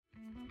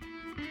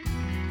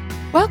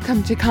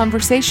Welcome to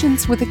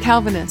Conversations with a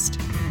Calvinist.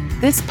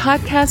 This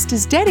podcast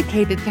is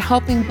dedicated to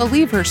helping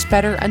believers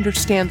better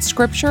understand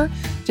Scripture,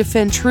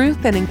 defend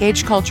truth, and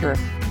engage culture.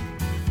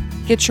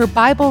 Get your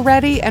Bible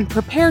ready and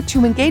prepare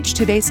to engage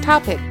today's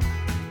topic.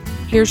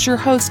 Here's your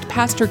host,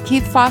 Pastor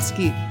Keith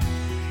Foskey.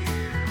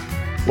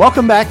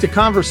 Welcome back to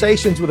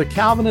Conversations with a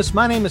Calvinist.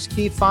 My name is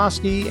Keith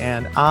Foskey,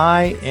 and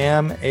I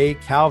am a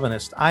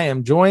Calvinist. I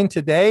am joined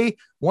today,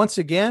 once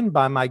again,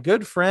 by my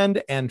good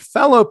friend and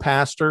fellow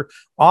pastor,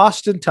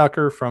 Austin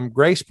Tucker from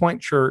Grace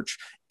Point Church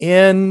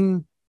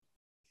in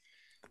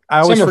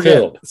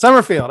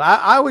Summerfield.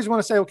 I always want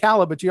to say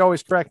Ocala, but you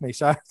always correct me.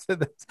 So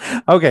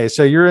okay,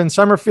 so you're in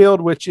Summerfield,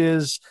 which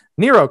is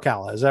near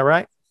Ocala. Is that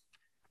right?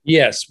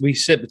 Yes, we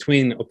sit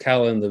between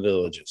Ocala and the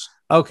Villages.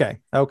 Okay.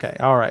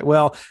 All right.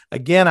 Well,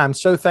 again, I'm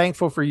so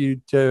thankful for you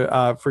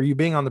for you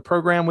being on the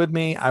program with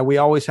me. We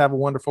always have a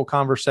wonderful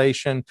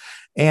conversation.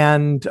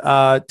 And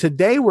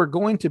today we're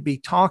going to be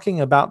talking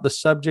about the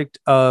subject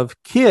of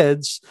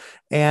kids,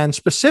 and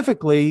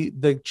specifically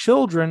the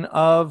children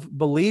of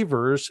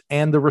believers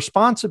and the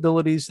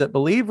responsibilities that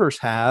believers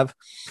have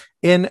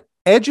in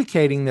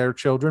educating their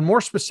children,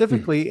 more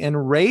specifically in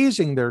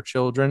raising their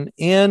children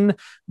in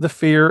the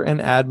fear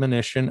and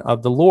admonition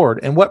of the Lord.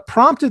 And what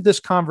prompted this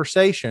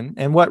conversation,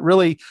 and what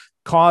really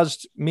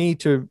caused me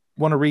to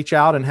want to reach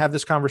out and have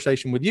this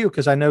conversation with you,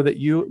 because I know that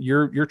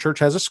your church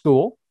has a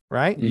school,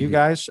 right? Mm-hmm. You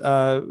guys,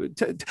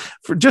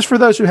 for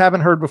those who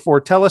haven't heard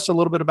before, tell us a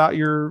little bit about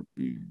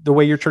the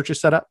way your church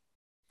is set up.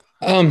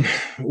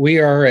 We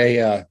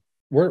are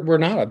we're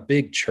not a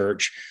big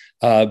church.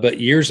 But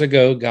years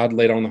ago, God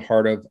laid on the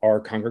heart of our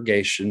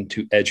congregation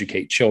to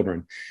educate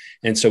children.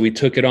 And so we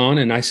took it on,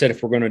 and I said,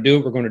 if we're going to do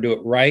it, we're going to do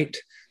it right.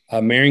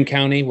 Marion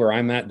County, where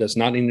I'm at, does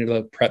not need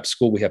a prep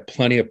school. We have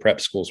plenty of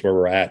prep schools where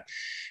we're at.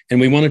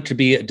 And we want it to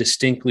be a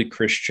distinctly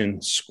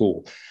Christian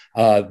school.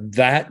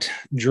 That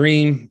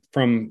dream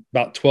from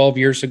about 12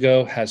 years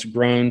ago has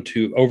grown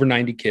to over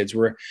 90 kids.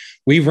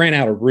 We've ran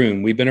out of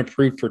room. We've been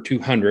approved for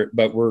 200,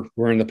 but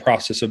we're in the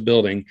process of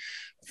building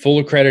full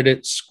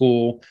accredited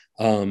school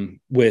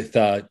with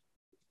the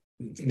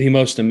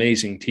most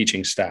amazing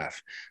teaching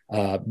staff.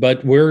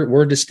 But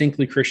we're a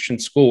distinctly Christian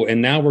school.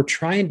 And now we're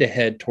trying to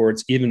head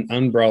towards even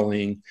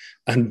umbrella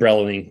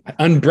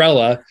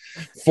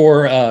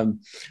for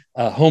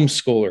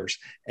homeschoolers.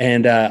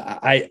 And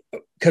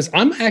because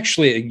I'm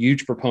actually a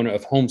huge proponent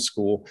of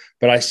homeschool,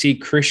 but I see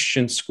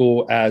Christian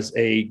school as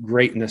a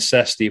great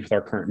necessity with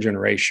our current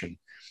generation.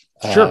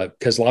 Sure.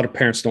 Because a lot of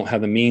parents don't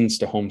have the means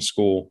to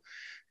homeschool.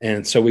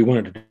 And so we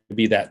wanted to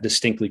be that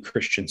distinctly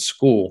Christian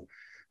school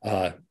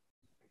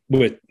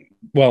with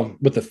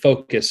the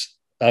focus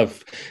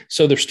of,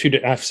 so there's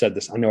I've said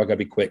this, I know I got to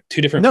be quick,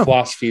 two different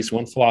philosophies.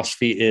 One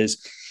philosophy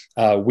is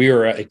we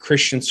are a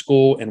Christian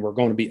school, and we're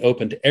going to be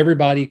open to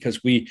everybody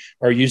because we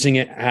are using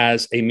it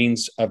as a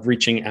means of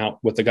reaching out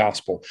with the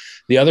gospel.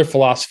 The other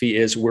philosophy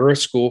is we're a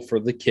school for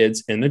the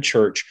kids in the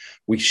church.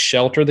 We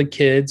shelter the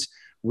kids.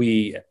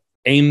 We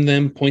aim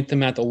them, point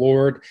them at the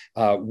Lord.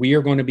 We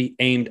are going to be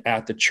aimed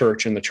at the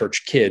church and the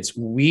church kids.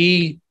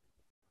 We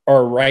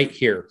are right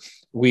here.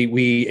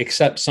 We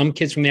accept some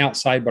kids from the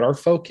outside, but our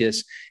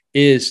focus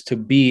is to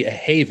be a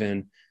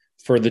haven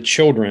for the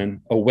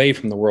children away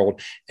from the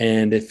world.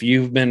 And if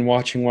you've been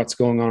watching what's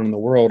going on in the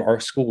world, our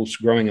school's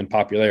growing in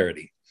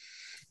popularity.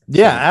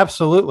 Yeah,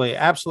 absolutely.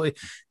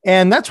 Absolutely.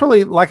 And that's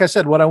really, like I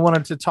said, what I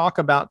wanted to talk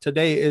about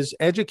today is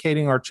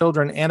educating our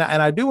children. And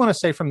I do want to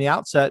say from the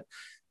outset,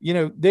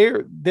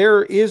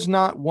 there is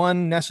not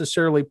one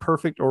necessarily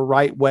perfect or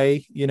right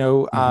way.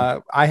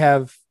 I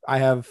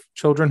have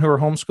children who are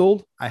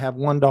homeschooled. I have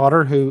one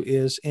daughter who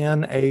is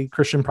in a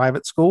Christian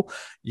private school.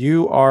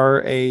 You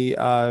are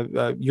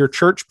your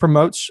church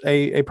promotes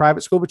a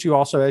private school, but you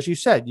also, as you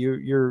said,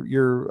 you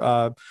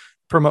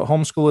promote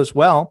homeschool as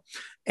well.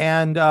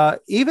 And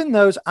even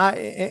those,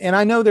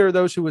 I know there are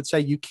those who would say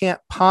you can't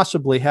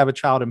possibly have a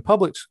child in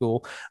public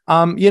school.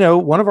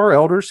 One of our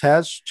elders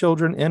has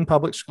children in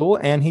public school,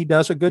 and he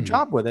does a good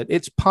job with it.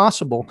 It's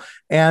possible.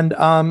 And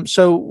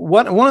so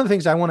one of the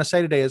things I want to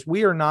say today is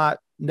we are not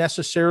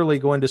necessarily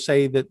going to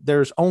say that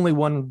there's only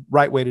one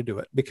right way to do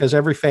it, because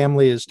every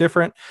family is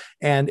different,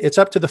 and it's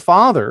up to the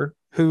father,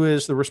 who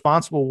is the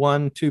responsible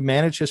one to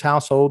manage his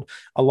household,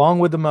 along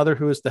with the mother,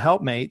 who is the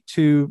helpmate,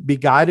 to be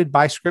guided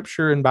by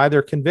Scripture and by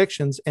their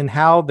convictions and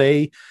how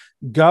they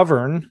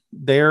govern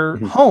their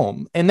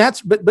home. And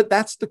that's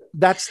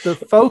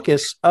the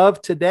focus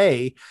of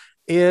today,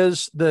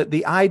 is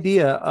the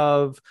idea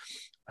of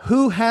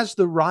who has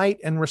the right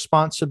and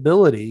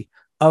responsibility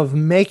of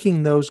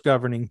making those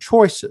governing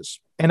choices.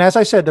 And as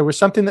I said, there was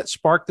something that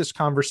sparked this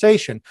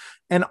conversation.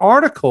 An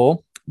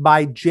article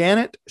by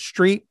Janet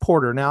Street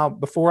Porter. Now,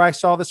 before I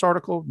saw this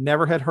article,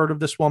 never had heard of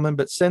this woman,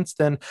 but since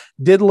then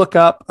did look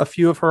up a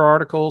few of her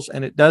articles,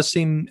 and it does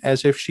seem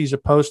as if she's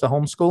opposed to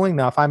homeschooling.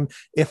 Now,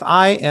 if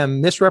I am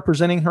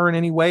misrepresenting her in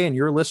any way, and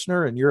you're a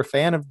listener and you're a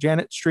fan of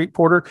Janet Street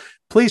Porter,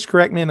 please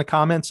correct me in the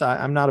comments.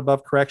 I'm not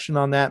above correction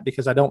on that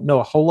because I don't know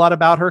a whole lot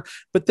about her.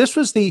 But this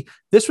was the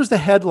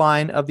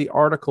headline of the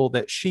article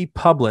that she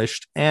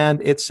published,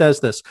 and it says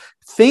this: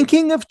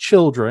 thinking of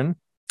children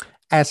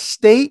as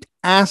state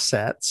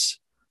assets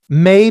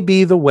may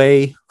be the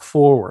way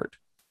forward.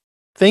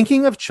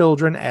 Thinking of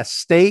children as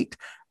state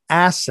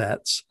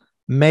assets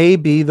may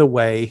be the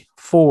way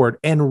forward.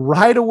 And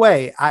right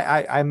away,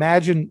 I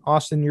imagine,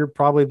 Austin, you're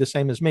probably the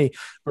same as me,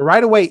 but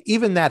right away,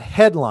 even that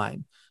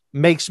headline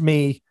makes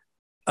my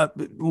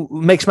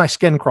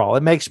skin crawl.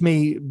 It makes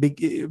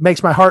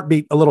my heart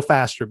beat a little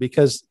faster,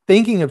 because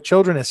thinking of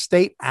children as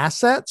state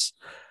assets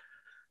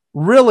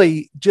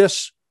really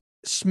just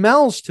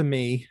smells to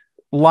me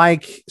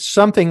like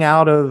something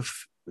out of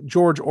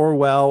George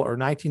Orwell or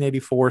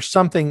 1984,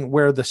 something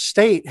where the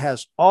state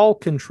has all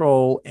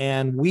control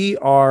and we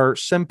are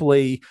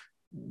simply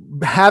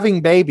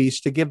having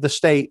babies to give the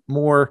state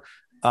more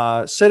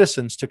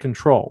citizens to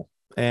control.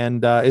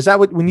 And is that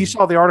when you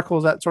saw the article,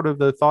 is that sort of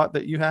the thought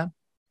that you had?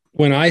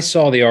 When I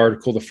saw the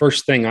article, the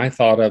first thing I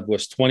thought of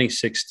was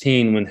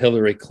 2016, when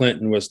Hillary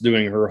Clinton was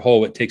doing her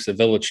whole "it takes a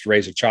village to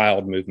raise a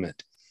child"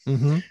 movement.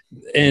 Mm-hmm.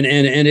 And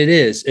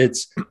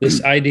it's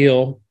this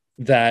ideal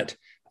that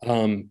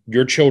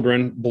your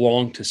children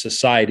belong to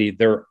society.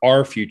 They're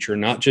our future,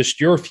 not just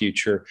your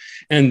future.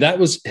 And that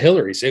was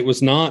Hillary's. It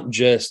was not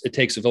just "it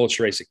takes a village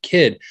to raise a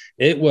kid."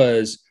 It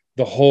was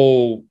the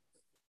whole,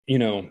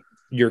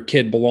 your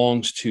kid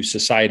belongs to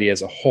society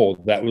as a whole.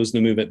 That was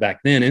the movement back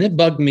then. And it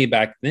bugged me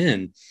back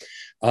then.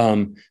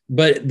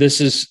 But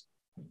this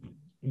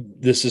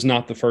is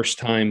not the first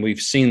time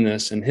we've seen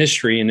this in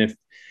history. And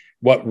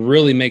what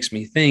really makes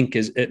me think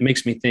is, it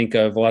makes me think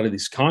of a lot of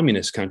these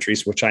communist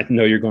countries, which I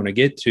know you're going to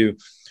get to,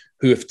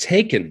 who have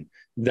taken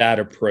that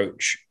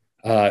approach.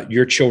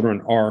 Your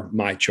children are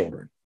my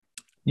children.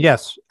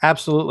 Yes,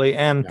 absolutely.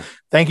 And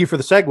Thank you for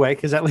the segue,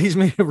 because that leads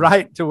me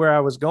right to where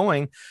I was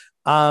going.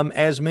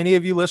 As many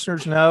of you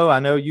listeners know, I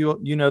know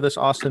you know this,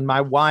 Austin,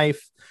 my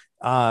wife,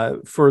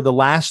 for the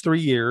last 3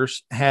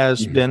 years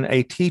has been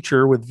a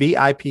teacher with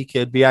VIP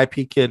Kid.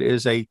 VIP Kid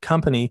is a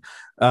company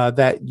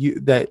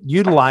that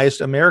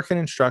utilized American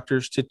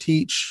instructors to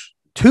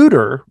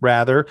tutor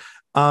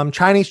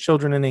Chinese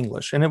children in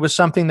English. And it was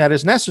something that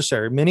is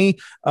necessary. Many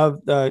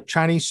of the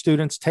Chinese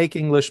students take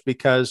English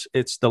because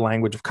it's the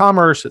language of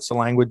commerce. It's the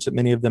language that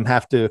many of them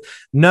have to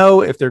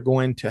know if they're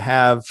going to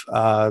have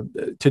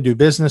to do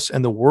business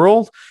in the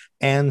world.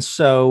 And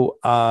so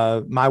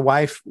my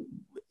wife,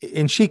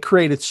 and she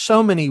created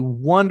so many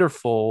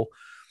wonderful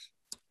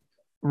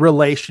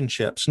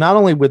relationships, not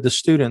only with the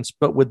students,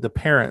 but with the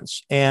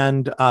parents.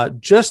 And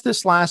just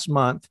this last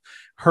month,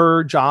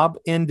 her job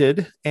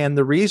ended. And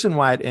the reason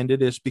why it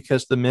ended is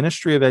because the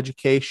Ministry of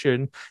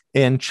Education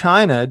in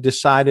China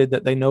decided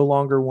that they no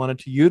longer wanted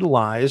to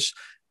utilize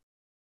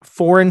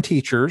foreign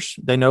teachers.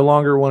 They no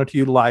longer wanted to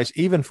utilize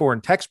even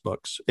foreign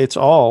textbooks. It's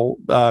all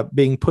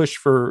being pushed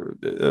for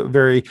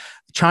very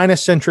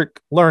China-centric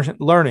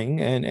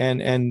learning.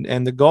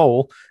 And the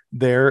goal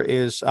there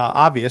is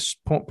obvious,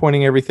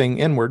 pointing everything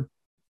inward.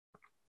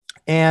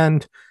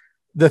 And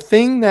the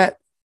thing that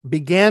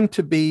began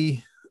to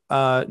be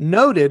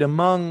noted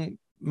among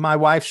my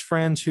wife's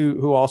friends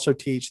who also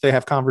teach, they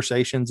have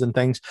conversations and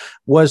things,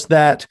 was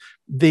that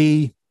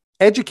the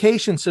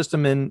education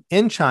system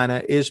in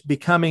China is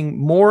becoming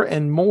more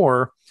and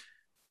more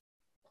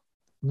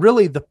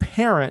really the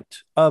parent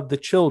of the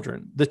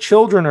children. The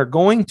children are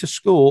going to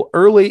school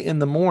early in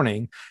the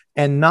morning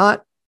and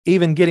not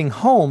even getting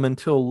home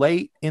until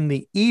late in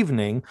the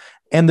evening.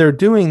 And they're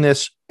doing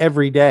this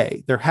every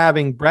day. They're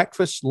having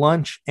breakfast,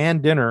 lunch,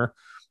 and dinner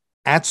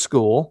at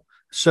school.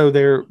 So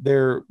their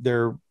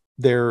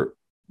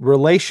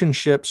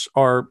relationships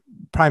are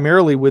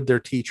primarily with their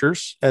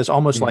teachers, as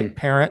almost like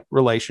parent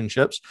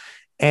relationships.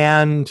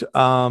 And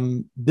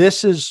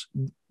this is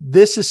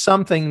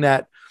something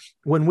that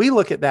when we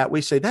look at that,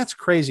 we say, that's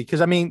crazy. Because,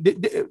 I mean,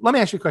 let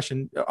me ask you a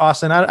question,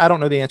 Austin. I don't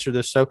know the answer to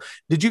this. So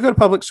did you go to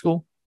public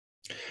school?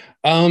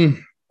 A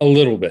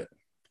little bit.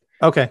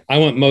 Okay. I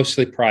went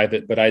mostly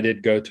private, but I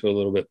did go to a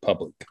little bit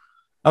public.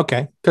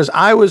 Okay. Because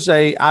I'm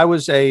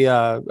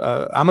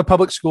a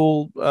public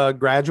school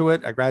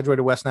graduate. I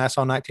graduated West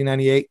Nassau in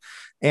 1998,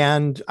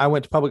 and I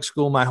went to public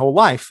school my whole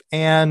life.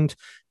 And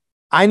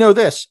I know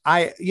this,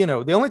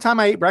 the only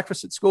time I ate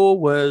breakfast at school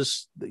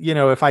was,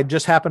 if I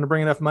just happened to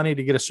bring enough money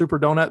to get a super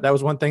donut. That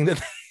was one thing that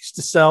they used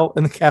to sell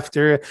in the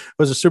cafeteria,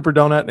 was a super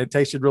donut, and it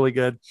tasted really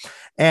good.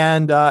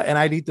 And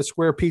I'd eat the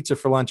square pizza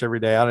for lunch every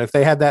day. I don't know if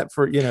they had that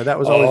for, that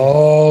was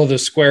always. The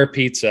square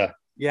pizza.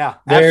 Yeah,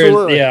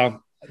 absolutely. Yeah.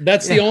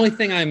 That's the only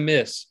thing I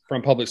miss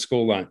from public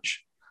school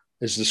lunch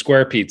is the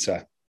square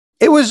pizza.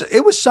 It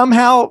was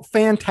somehow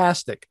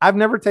fantastic. I've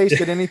never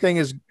tasted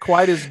anything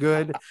quite as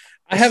good.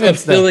 I have a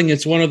feeling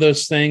it's one of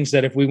those things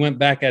that if we went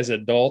back as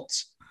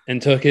adults,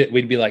 and took it,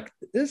 we'd be like,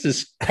 this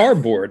is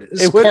cardboard.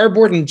 This is It would-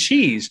 cardboard and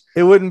cheese.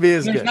 It wouldn't be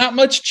as There's good. not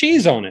much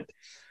cheese on it.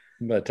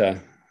 But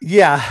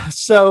Yeah.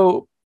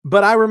 So,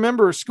 but I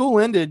remember school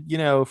ended,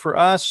 for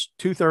us,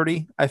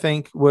 2:30, I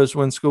think, was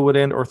when school would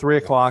end, or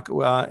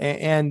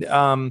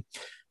 3:00.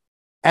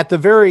 At the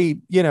very,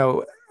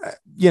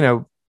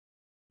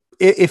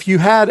 if you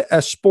had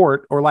a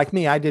sport, or like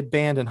me, I did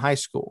band in high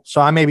school.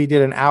 So I maybe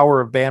did an hour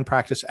of band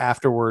practice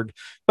afterward,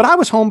 but I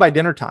was home by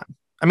dinner time.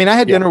 I mean, I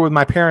had dinner with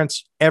my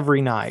parents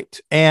every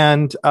night,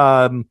 and,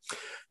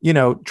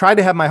 tried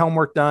to have my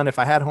homework done. If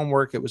I had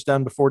homework, it was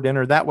done before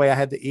dinner. That way I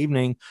had the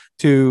evening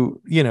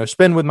to,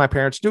 spend with my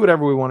parents, do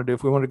whatever we want to do.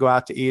 If we wanted to go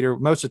out to eat, or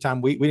most of the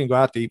time we didn't go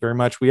out to eat very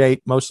much. We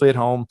ate mostly at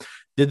home,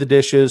 did the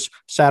dishes,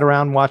 sat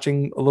around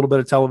watching a little bit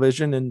of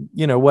television, and,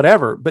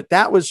 whatever. But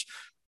that was,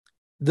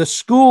 the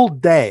school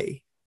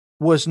day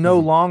was no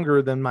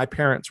longer than my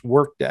parents'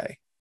 work day.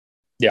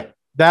 Yeah.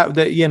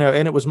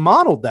 And it was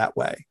modeled that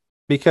way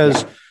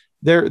because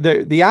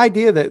the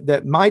idea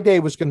that my day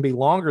was going to be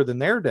longer than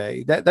their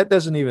day, that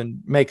doesn't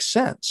even make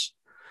sense.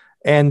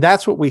 And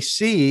that's what we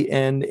see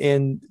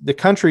in the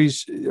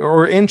countries,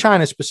 or in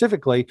China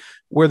specifically,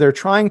 where they're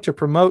trying to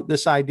promote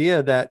this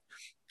idea that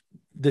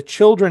the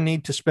children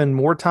need to spend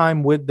more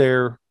time with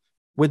the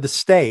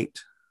state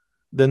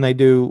than they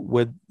do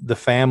with the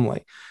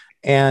family.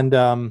 And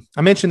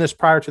I mentioned this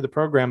prior to the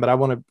program, but I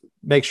want to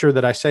make sure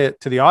that I say it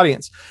to the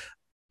audience.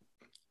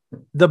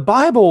 The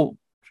Bible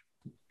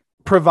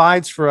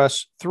provides for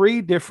us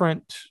three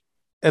different,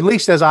 at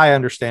least as I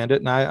understand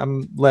it, and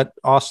I'm let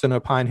Austin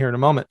opine here in a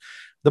moment.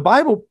 The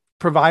Bible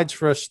provides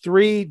for us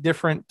three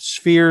different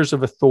spheres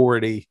of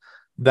authority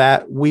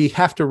that we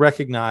have to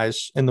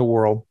recognize in the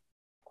world.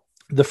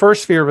 The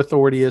first sphere of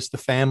authority is the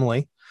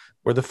family,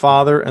 where the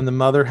father and the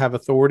mother have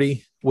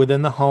authority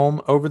within the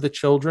home over the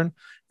children.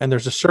 And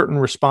there's a certain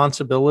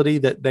responsibility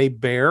that they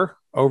bear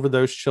over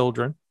those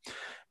children.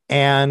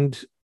 And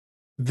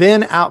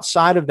then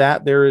outside of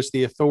that, there is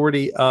the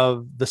authority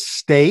of the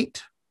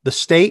state. The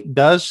state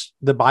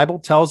the Bible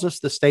tells us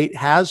the state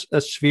has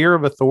a sphere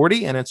of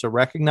authority, and it's a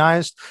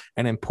recognized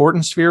and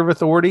important sphere of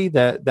authority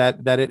that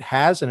it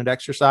has and it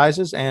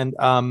exercises. And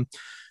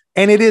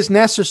it is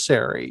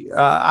necessary.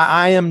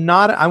 I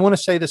want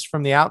to say this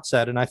from the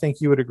outset, and I think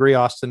you would agree,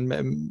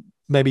 Austin.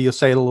 Maybe you'll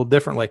say it a little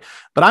differently,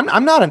 but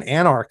I'm not an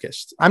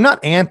anarchist. I'm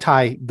not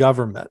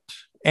anti-government,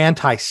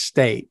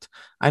 anti-state.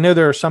 I know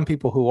there are some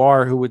people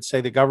who would say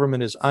the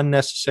government is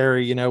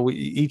unnecessary.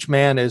 Each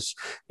man is,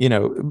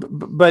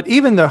 but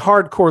even the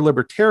hardcore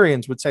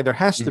libertarians would say there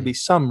has to be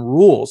some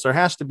rules. There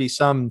has to be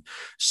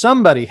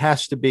somebody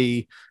has to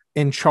be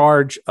in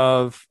charge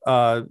of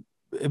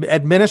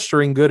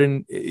administering good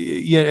and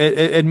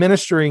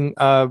administering,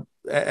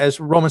 as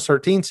Romans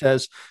 13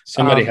 says,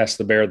 somebody has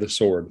to bear the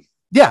sword.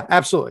 Yeah,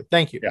 absolutely.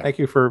 Thank you. Yeah. Thank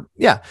you for,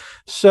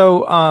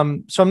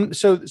 So,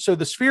 so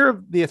the sphere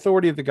of the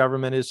authority of the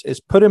government is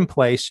put in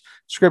place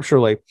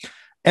scripturally.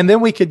 And then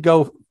we could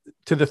go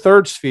to the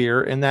third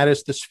sphere, and that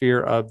is the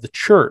sphere of the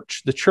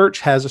church. The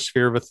church has a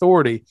sphere of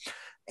authority,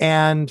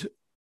 and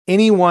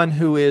anyone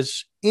who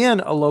is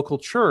in a local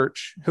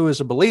church who is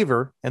a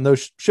believer, and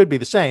those should be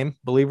the same,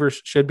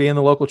 believers should be in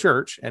the local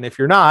church. And if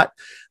you're not,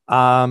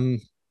 and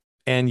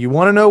you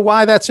want to know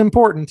why that's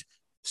important,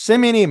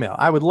 send me an email.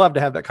 I would love to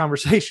have that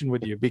conversation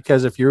with you,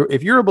 because if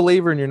you're a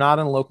believer and you're not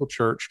in a local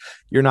church,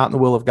 you're not in the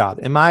will of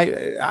God.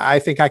 I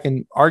think I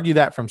can argue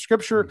that from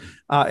scripture,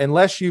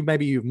 unless you've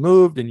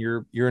moved and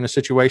you're in a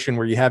situation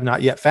where you have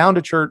not yet found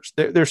a church.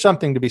 There's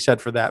something to be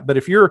said for that. But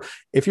if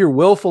you're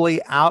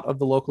willfully out of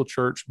the local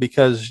church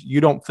because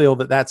you don't feel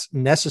that that's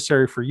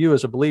necessary for you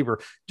as a believer,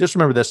 just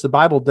remember this: the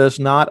Bible does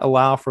not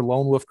allow for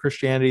lone wolf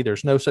Christianity.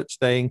 There's no such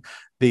thing.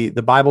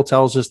 The Bible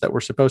tells us that we're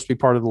supposed to be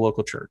part of the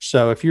local church.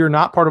 So if you're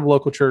not part of a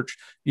local church,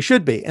 you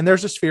should be. And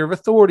there's a sphere of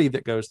authority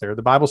that goes there.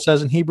 The Bible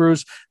says in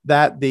Hebrews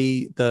that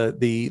the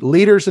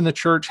leaders in the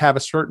church have a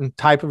certain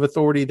type of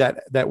authority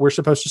that we're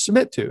supposed to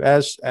submit to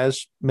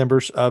as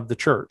members of the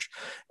church.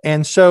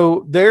 And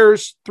so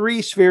there's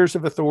three spheres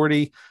of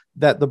authority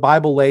that the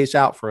Bible lays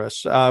out for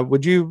us.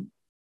 Would you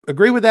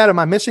agree with that? Am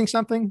I missing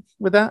something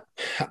with that?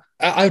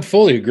 I'd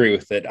fully agree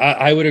with it.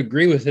 I would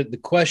agree with it. The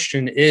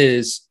question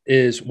is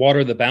what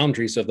are the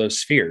boundaries of those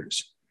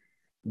spheres?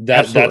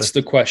 That's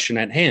the question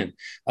at hand.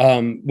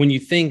 When you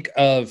think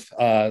of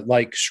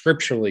like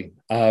scripturally,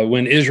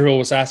 when Israel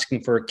was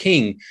asking for a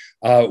king,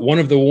 one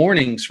of the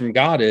warnings from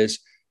God is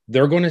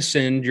they're going to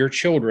send your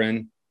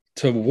children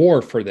to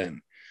war for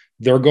them.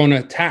 They're going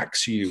to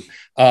tax you.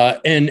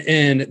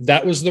 And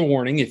that was the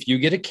warning. If you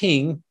get a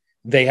king,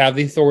 they have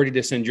the authority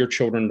to send your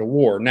children to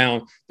war.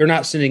 Now, they're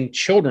not sending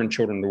children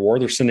to war.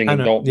 They're sending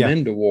adult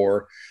men to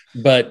war,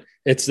 but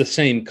it's the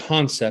same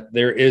concept.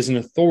 There is an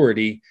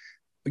authority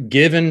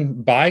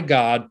given by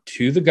God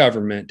to the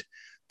government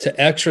to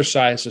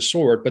exercise the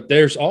sword. But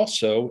there's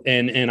also,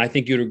 and I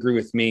think you'd agree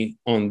with me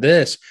on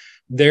this,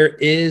 there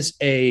is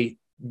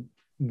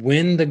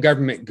when the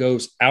government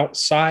goes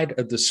outside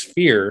of the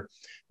sphere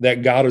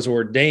that God has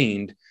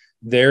ordained,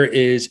 there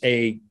is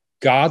a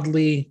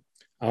godly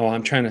oh,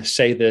 I'm trying to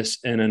say this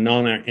in a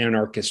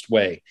non-anarchist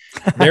way.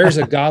 There's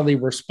a godly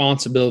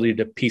responsibility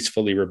to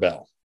peacefully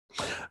rebel.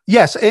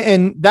 Yes,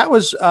 and that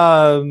was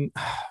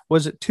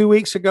it 2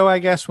 weeks ago, I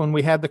guess, when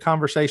we had the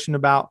conversation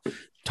about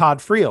Todd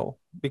Friel,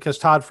 because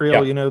Todd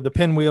Friel, Yeah. the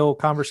pinwheel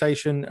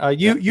conversation,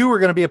 you were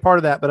going to be a part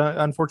of that, but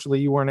unfortunately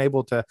you weren't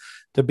able to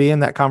be in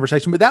that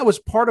conversation. But that was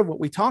part of what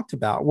we talked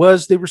about,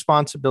 was the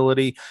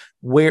responsibility.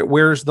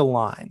 Where's the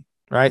line?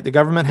 Right. The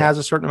government has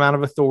a certain amount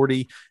of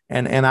authority.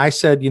 And I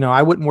said,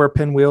 I wouldn't wear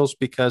pinwheels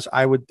because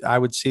I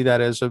would see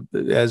that as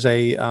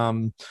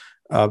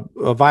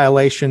a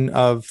violation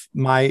of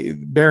my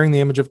bearing the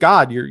image of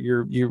God.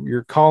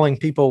 You're calling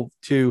people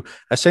to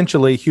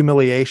essentially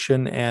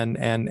humiliation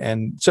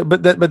and so,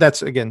 but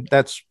that's a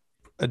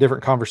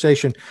different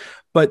conversation.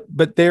 But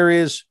there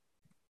is,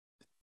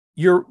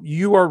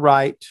 you are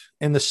right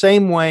in the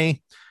same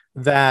way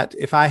that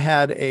if I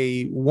had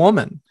a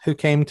woman who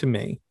came to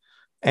me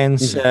and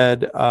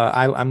said,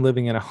 I'm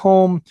living in a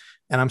home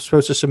and I'm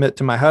supposed to submit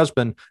to my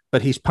husband,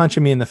 but he's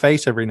punching me in the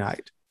face every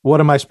night. What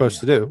am I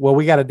supposed to do? Well,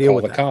 we got to deal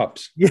with the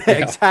cops. Yeah,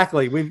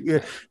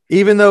 exactly.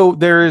 Even though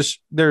there's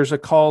a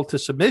call to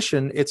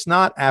submission, it's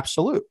not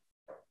absolute.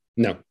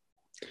 No.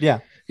 Yeah.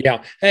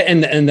 Yeah.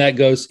 And that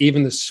goes,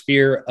 even the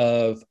sphere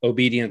of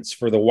obedience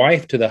for the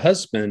wife to the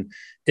husband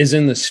is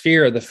in the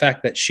sphere of the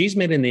fact that she's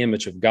made in the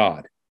image of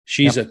God.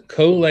 She's a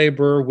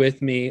co-laborer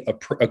with me, a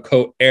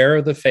co-heir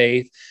of the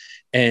faith,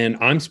 and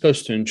I'm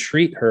supposed to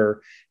entreat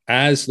her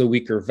as the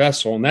weaker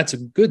vessel. And that's a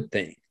good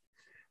thing.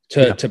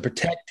 To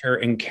protect her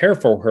and care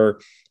for her.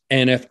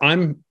 And if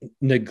I'm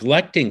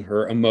neglecting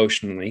her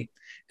emotionally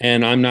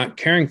and I'm not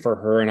caring for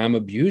her and I'm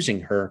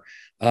abusing her,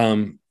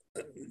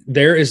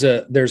 there's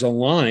a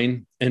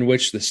line in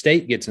which the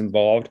state gets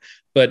involved.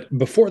 But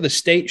before the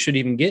state should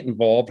even get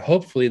involved,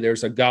 hopefully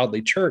there's a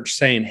godly church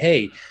saying,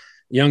 hey,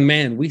 young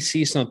man, we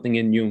see something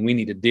in you and we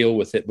need to deal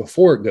with it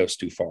before it goes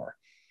too far.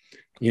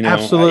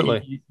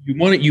 Absolutely.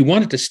 You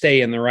want it to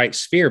stay in the right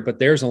sphere, but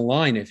there's a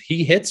line. If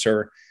he hits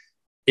her,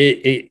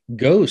 it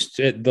goes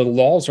to, the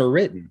laws are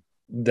written,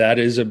 that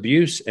is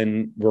abuse,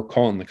 and we're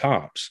calling the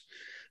cops.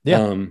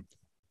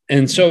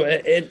 And so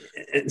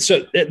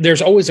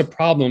there's always a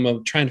problem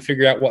of trying to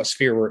figure out what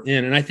sphere we're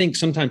in. And I think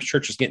sometimes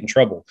churches get in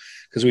trouble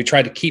because we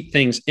try to keep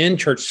things in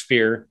church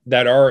sphere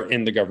that are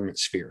in the government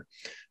sphere.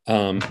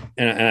 And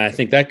I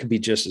think that could be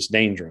just as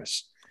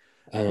dangerous.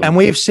 And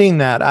we've seen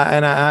that.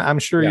 I'm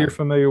sure you're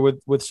familiar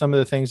with some of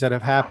the things that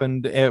have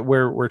happened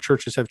where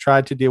churches have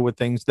tried to deal with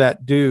things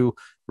that do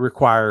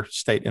require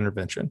state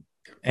intervention.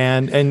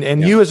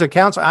 And you as a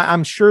counsel,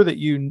 I'm sure that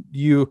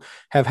you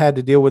have had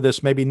to deal with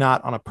this, maybe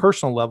not on a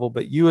personal level,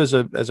 but you as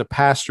a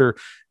pastor,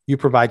 you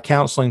provide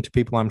counseling to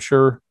people. I'm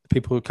sure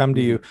people who come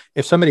to you,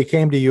 if somebody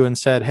came to you and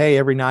said, hey,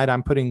 every night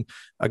I'm putting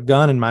a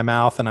gun in my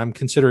mouth and I'm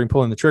considering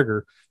pulling the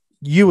trigger,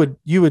 you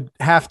would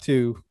have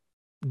to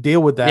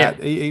deal with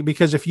that,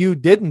 because if you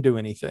didn't do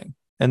anything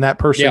and that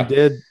person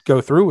did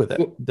go through with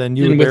it, then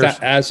you would with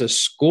that, as a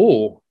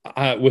school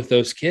with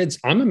those kids,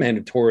 I'm a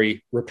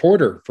mandatory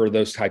reporter for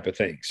those type of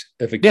things.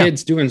 If a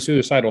kid's doing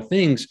suicidal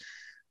things,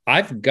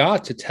 I've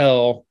got to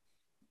tell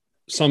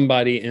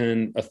somebody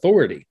in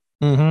authority.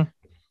 Yeah,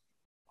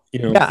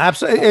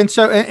 absolutely. And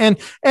so,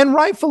 and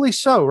rightfully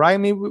so, right? I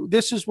mean,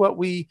 this is what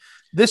we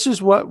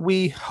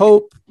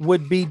hope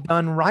would be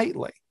done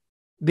rightly.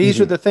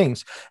 These are the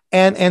things.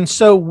 And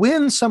so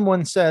when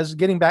someone says,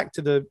 getting back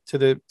to the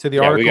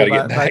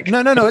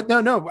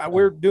article, no,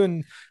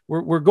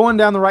 we're going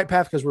down the right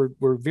path because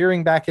we're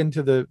veering back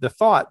into the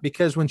thought,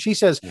 because when she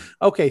says,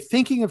 okay,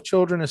 thinking of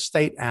children as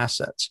state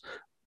assets,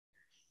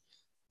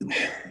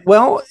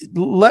 well,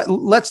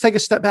 let's take a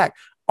step back.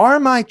 Are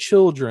my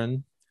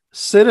children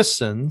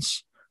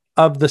citizens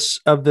of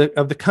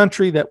the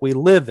country that we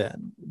live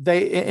in?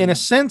 They, in a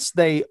sense,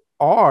 they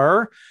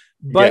are,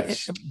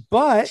 but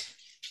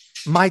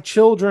my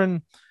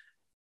children,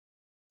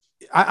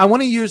 I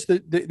want to use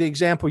the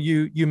example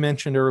you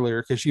mentioned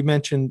earlier, because you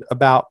mentioned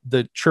about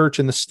the church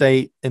and the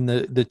state, and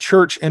the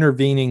church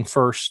intervening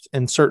first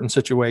in certain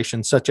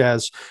situations, such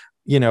as,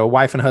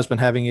 wife and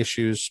husband having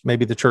issues.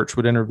 Maybe the church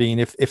would intervene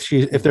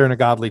if they're in a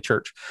godly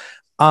church.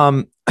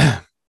 I'm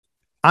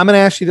going to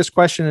ask you this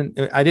question,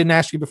 and I didn't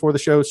ask you before the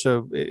show,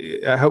 so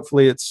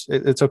hopefully it's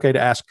okay to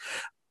ask.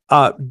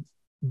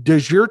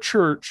 Does your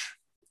church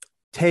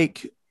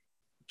take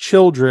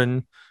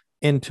children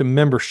into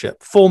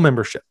membership, full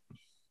membership?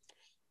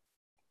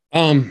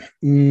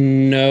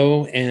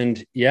 No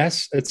and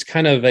yes. It's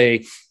kind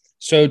of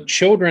so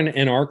children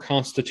in our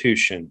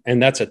Constitution,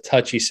 and that's a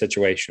touchy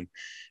situation.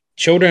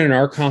 Children in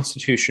our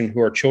Constitution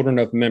who are children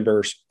of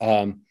members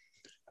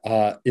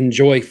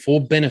enjoy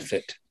full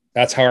benefit.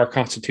 That's how our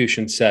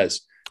Constitution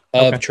says,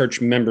 of church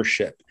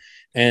membership.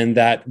 And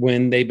that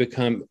when they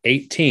become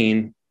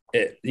 18,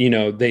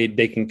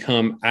 they can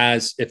come,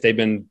 as if they've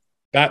been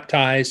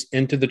baptized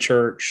into the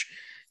church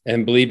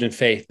and believed in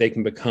faith, they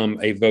can become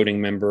a voting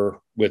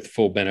member with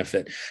full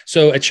benefit.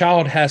 So a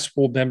child has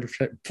full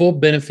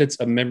benefits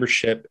of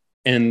membership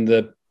in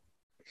the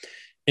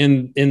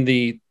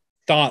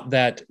thought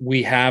that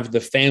we have the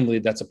family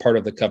that's a part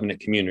of the covenant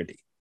community.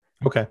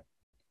 Okay.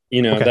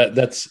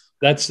 That's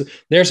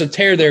there's a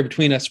tear there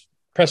between us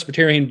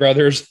Presbyterian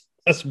brothers,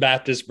 us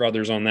Baptist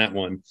brothers on that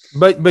one.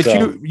 But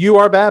you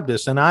are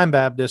Baptist and I'm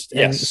Baptist.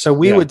 And yes, so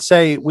we would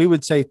say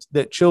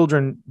that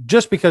children,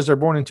 just because they're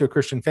born into a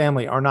Christian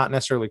family, are not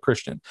necessarily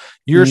Christian.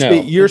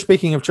 You're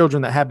speaking of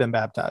children that have been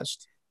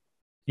baptized.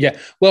 Yeah.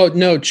 Well,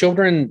 no,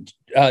 children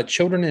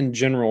in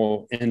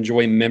general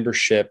enjoy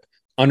membership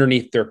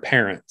underneath their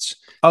parents,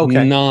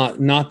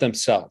 not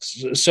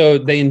themselves. So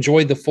they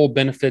enjoy the full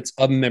benefits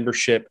of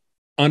membership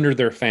under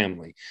their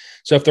family.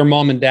 So if their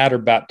mom and dad are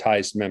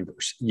baptized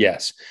members,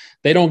 yes,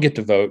 they don't get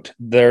to vote.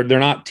 They're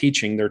not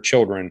teaching their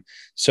children.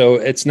 So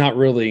it's not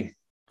really,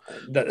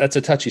 that's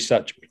a touchy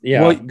subject.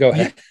 Yeah. Well, go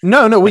ahead.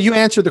 No. Well, you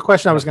answered the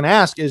question I was going to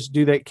ask is,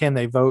 can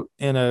they vote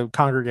in a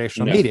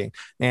congregational meeting?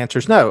 The answer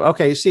is no.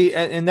 Okay. See,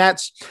 and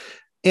that's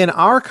in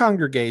our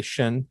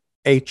congregation,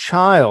 a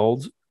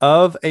child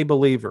of a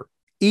believer,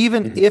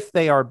 even if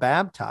they are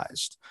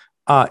baptized,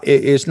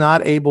 is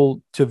not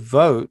able to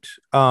vote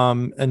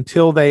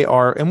until they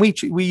are, and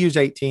we use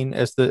 18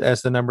 as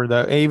the number,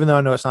 though, even though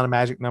I know it's not a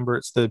magic number.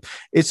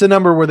 It's the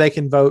number where they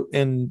can vote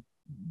in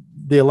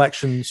the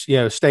elections,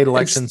 state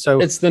elections. So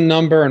it's the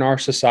number in our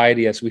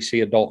society as we see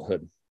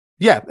adulthood.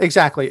 Yeah,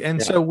 exactly.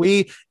 And so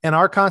in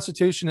our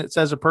Constitution, it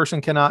says a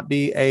person cannot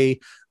be a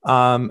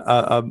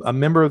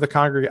member of the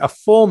congregation, a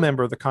full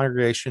member of the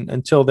congregation,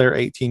 until they're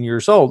 18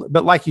 years old.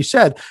 But like you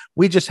said,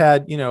 we just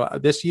had,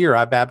 this year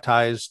I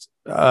baptized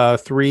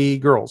 3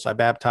 girls. I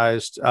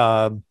baptized 2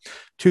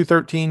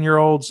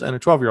 13-year-olds and a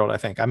 12-year-old. I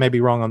think I may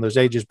be wrong on those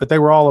ages, but they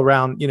were all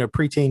around,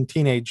 preteen,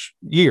 teenage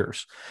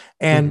years.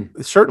 And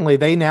certainly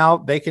they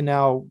can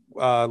now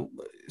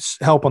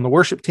help on the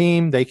worship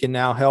team. They can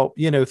now help,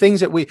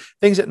 things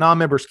that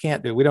non-members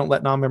can't do. We don't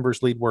let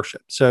non-members lead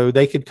worship. So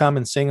they could come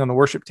and sing on the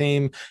worship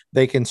team.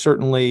 They can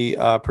certainly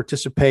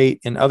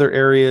participate in other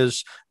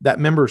areas that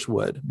members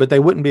would, but they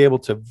wouldn't be able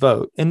to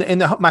vote.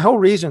 And my whole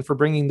reason for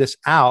bringing this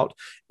out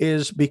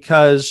is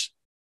because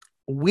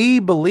we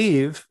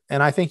believe,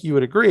 and I think you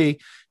would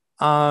agree,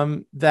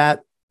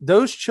 that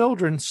those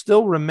children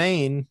still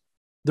remain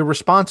the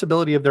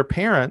responsibility of their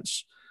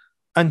parents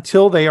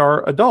until they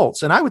are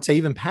adults. And I would say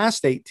even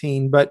past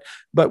 18, but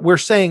we're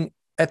saying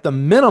at the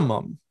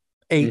minimum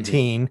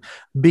 18,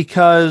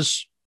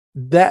 because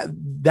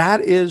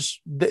that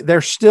is,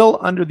 they're still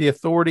under the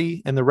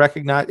authority and the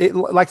recognized,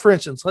 like for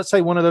instance, let's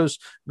say one of those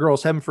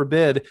girls, heaven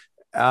forbid,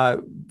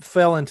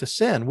 fell into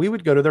sin. We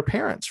would go to their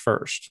parents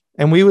first,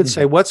 and we would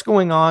say, what's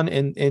going on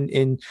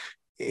in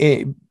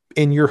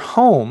your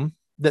home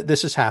that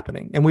this is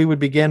happening? And we would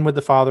begin with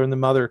the father and the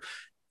mother,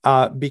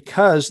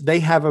 because they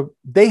have a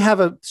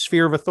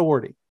sphere of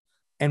authority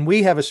and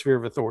we have a sphere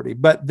of authority,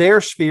 but their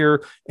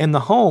sphere in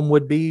the home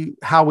would be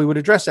how we would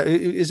address that.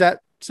 Is that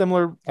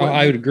similar?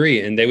 I would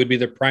agree. And they would be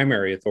the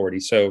primary authority.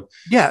 So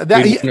yeah,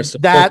 that's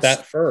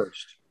that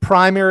first.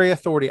 Primary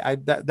authority.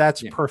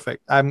 That's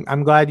perfect.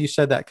 I'm glad you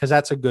said that, because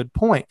that's a good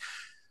point.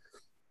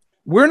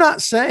 We're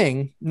not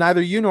saying,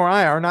 neither you nor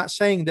I are not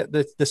saying that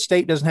the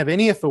state doesn't have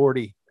any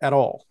authority at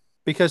all,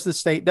 because the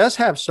state does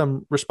have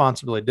some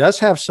responsibility, does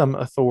have some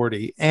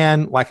authority.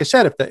 And like I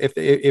said, if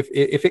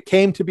it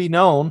came to be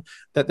known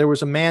that there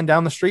was a man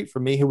down the street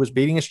from me who was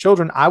beating his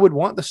children, I would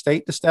want the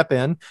state to step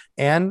in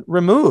and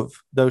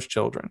remove those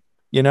children.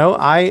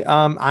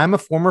 I'm a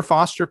former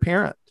foster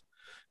parent.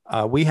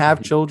 We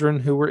have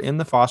children who were in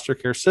the foster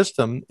care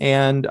system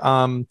and,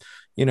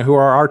 who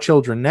are our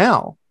children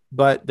now,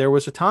 but there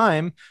was a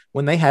time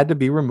when they had to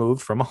be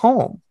removed from a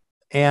home.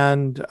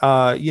 And,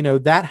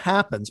 that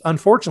happens.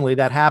 Unfortunately,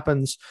 that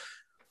happens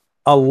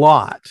a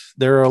lot.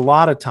 There are a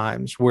lot of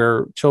times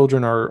where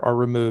children are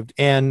removed.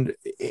 And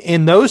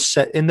in those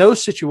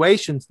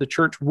situations, the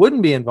church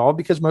wouldn't be involved,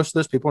 because most of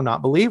those people are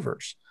not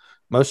believers.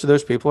 Most of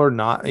those people are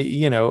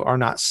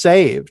not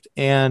saved.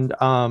 And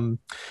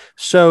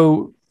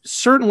so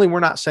certainly we're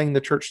not saying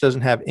the church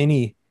doesn't have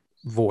any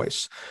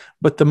voice,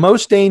 but the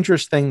most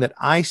dangerous thing that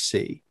I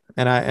see,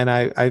 and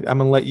I'm going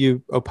to let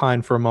you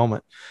opine for a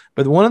moment,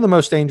 but one of the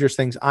most dangerous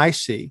things I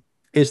see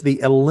is the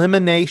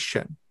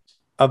elimination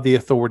of the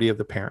authority of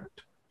the parent.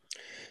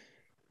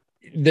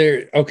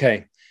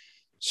 Okay.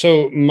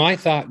 So my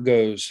thought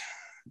goes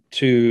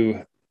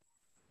to,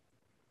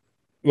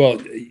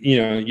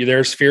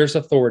 there's fierce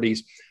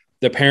authorities.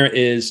 The parent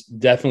is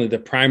definitely the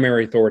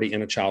primary authority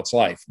in a child's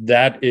life.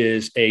 That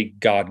is a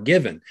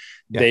God-given.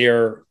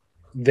 Yeah.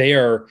 They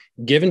are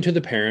given to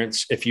the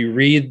parents. If you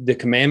read the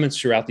commandments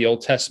throughout the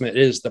Old Testament,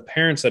 it is the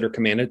parents that are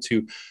commanded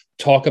to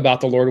talk about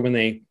the Lord when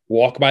they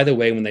walk by the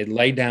way, when they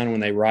lay down, when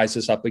they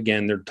rise up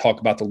again, they're talk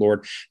about the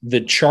Lord.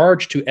 The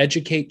charge to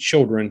educate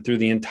children through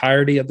the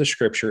entirety of the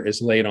scripture is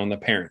laid on the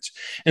parents.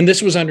 And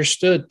this was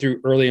understood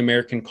through early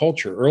American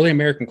culture. Early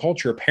American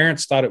culture,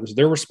 parents thought it was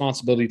their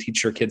responsibility to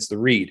teach their kids to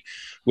read,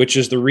 which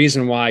is the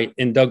reason why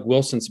in Doug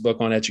Wilson's book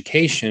on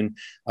education,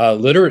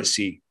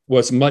 literacy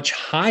was much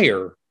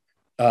higher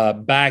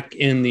back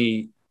in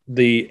the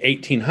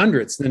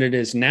 1800s than it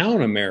is now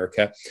in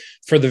America,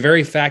 for the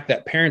very fact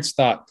that parents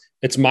thought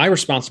It's my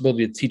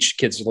responsibility to teach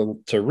kids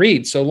to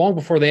read. So long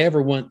before they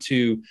ever went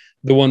to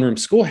the one-room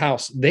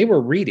schoolhouse, they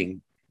were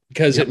reading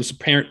because it was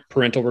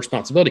parental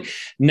responsibility.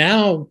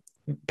 Now,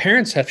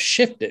 parents have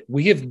shifted.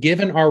 We have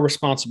given our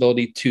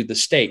responsibility to the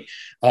state.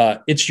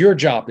 It's your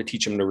job to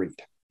teach them to read.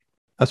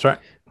 That's right.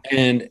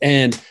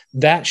 And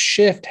that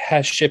shift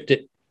has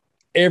shifted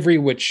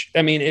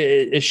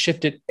it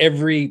shifted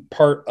every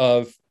part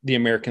of the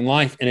American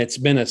life, and it's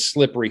been a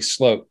slippery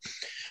slope.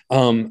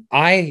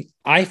 I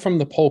from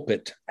the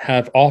pulpit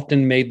have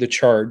often made the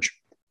charge,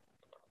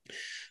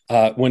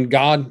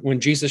 when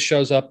Jesus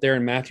shows up there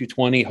in Matthew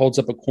 20, holds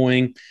up a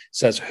coin,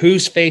 says,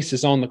 whose face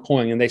is on the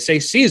coin? And they say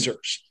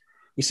Caesar's.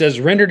 He says,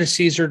 render to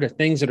Caesar the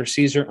things that are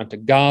Caesar, unto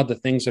God the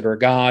things that are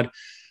God.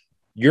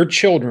 Your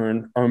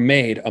children are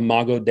made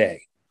imago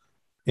Dei.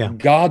 Yeah.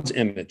 God's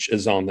image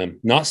is on them,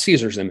 not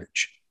Caesar's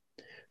image.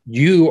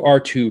 You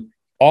are to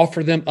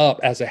offer them up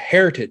as a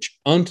heritage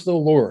unto the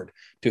Lord,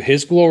 to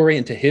his glory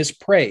and to his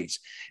praise.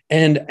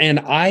 And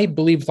I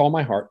believe with all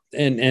my heart,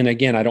 and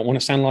again, I don't want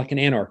to sound like an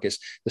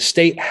anarchist, the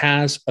state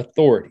has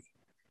authority.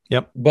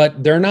 Yep.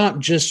 But they're not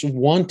just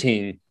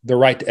wanting the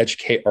right to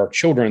educate our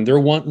children. They're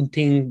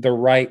wanting the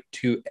right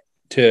to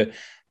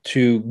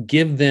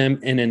give them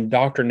and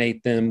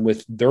indoctrinate them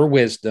with their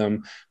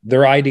wisdom,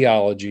 their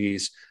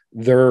ideologies,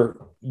 their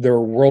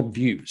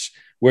worldviews,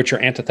 which are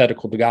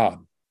antithetical to God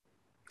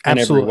in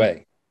every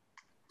way.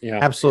 Yeah,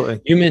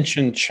 absolutely. You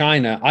mentioned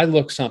China. I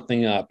looked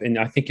something up, and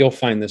I think you'll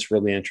find this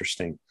really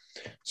interesting.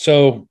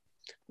 So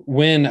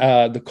when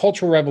the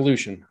Cultural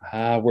Revolution,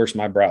 where's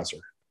my browser?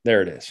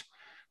 There it is.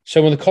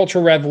 So when the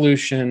Cultural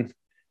Revolution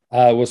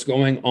was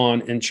going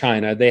on in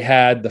China, they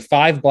had the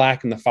 5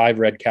 black and the 5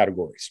 red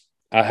categories.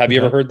 Have you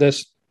ever heard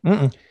this?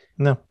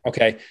 No.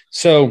 Okay.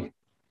 So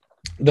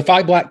the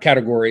 5 black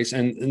categories,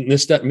 and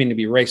this doesn't mean to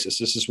be racist,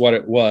 this is what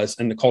it was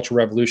in the Cultural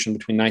Revolution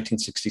between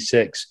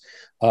 1966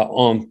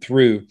 on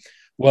through,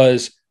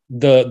 was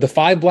the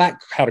 5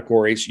 black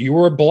categories. You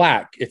were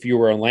black if you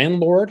were a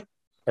landlord,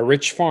 a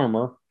rich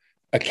farmer,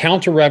 a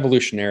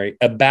counter-revolutionary,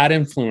 a bad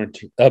influencer,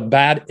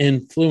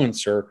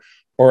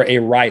 or a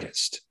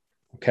rightist.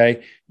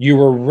 Okay. You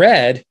were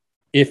red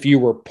if you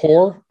were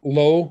poor,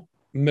 low,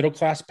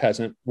 middle-class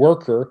peasant,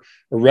 worker,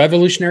 a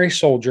revolutionary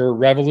soldier,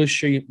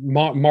 revolutionary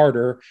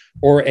martyr,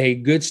 or a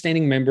good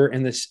standing member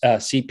in the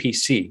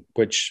CPC,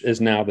 which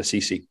is now the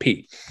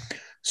CCP.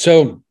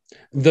 So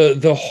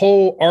the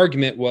whole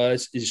argument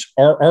is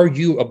are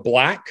you a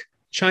black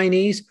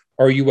Chinese?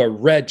 Or are you a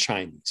red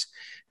Chinese?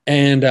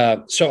 And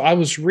so I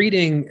was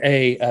reading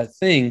a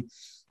thing,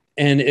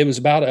 and it was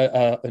about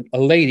a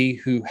lady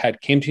who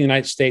came to the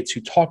United States,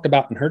 who talked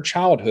about in her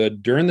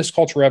childhood during this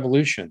Cultural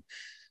Revolution,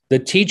 the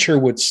teacher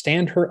would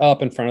stand her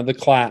up in front of the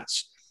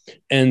class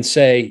and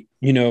say,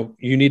 you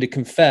need to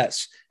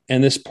confess.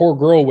 And this poor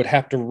girl would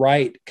have to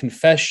write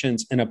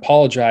confessions and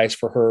apologize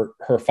for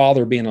her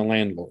father being a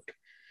landlord,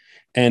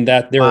 and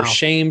that they're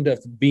ashamed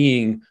of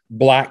being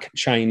black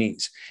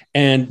Chinese.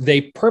 And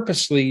they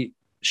purposely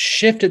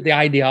shifted the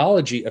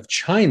ideology of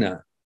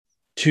China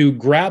to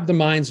grab the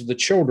minds of the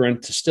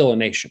children to steal a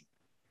nation.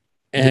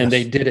 And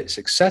they did it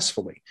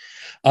successfully.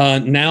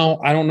 Now,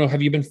 I don't know,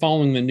 have you been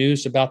following the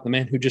news about the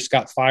man who just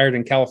got fired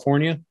in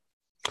California?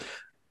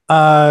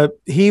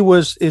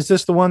 Is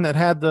this the one that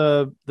had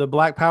the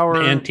Black Power?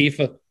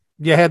 Antifa.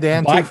 Yeah, had the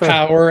Antifa. Black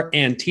Power,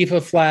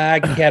 Antifa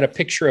flag. He had a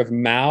picture of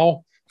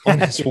Mao on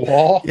his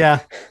wall.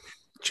 Yeah.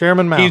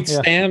 Chairman Mao.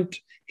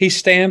 He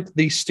stamped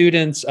the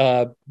students,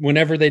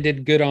 whenever they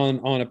did good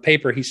on a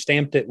paper, he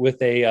stamped it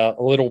with a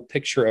little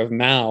picture of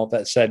Mao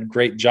that said,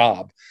 great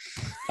job.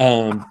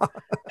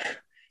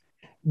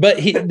 But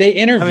they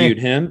interviewed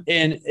him,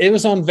 and it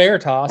was on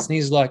Veritas, and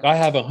he's like, I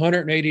have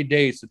 180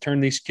 days to turn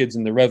these kids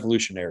into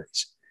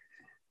revolutionaries.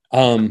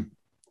 And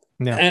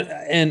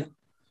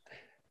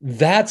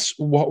that's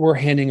what we're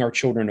handing our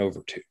children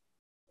over to.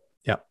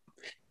 Yep.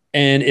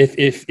 And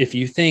if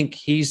you think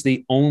he's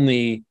the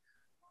only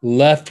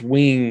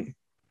left-wing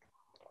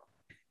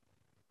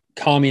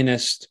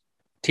communist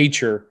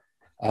teacher,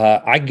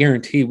 I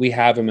guarantee we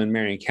have them in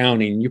Marion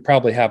County, and you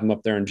probably have them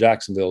up there in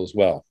Jacksonville as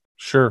well.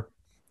 Sure.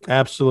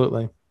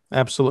 Absolutely.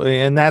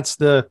 And that's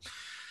the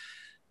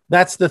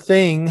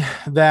thing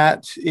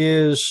that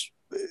is,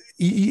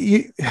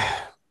 you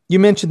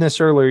mentioned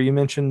this earlier. You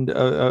mentioned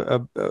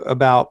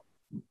about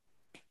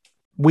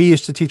we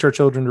used to teach our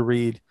children to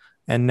read,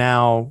 and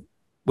now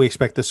we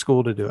expect the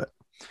school to do it.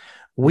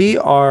 We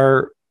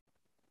are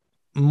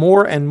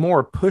more and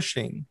more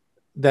pushing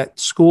that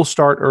school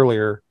start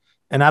earlier.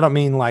 And I don't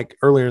mean like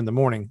earlier in the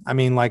morning. I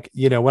mean, like,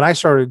 when I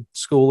started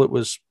school, it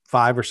was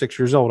 5 or 6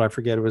 years old. I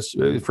forget. It was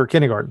for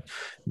kindergarten.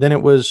 Then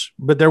it was,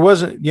 but there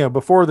wasn't,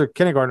 before the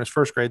kindergarten was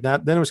first grade.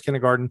 Then it was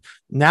kindergarten.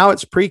 Now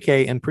it's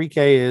pre-K, and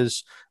pre-K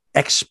is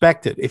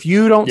expected. If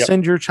you don't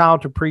send your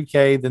child to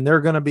pre-K, then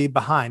they're going to be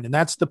behind. And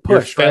that's the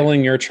push. You're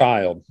failing your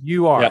child.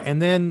 You are. Yep.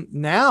 And then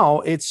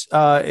now it's,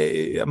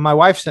 my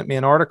wife sent me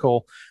an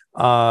article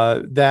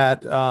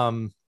that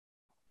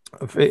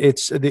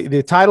it's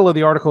the title of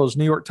the article is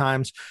New York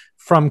Times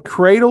From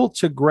cradle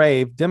to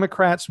grave,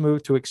 Democrats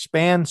move to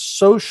expand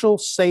social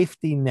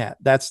safety net.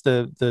 That's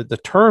the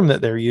term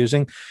that they're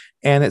using.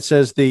 And it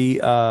says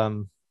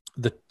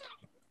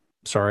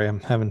sorry, I'm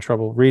having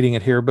trouble reading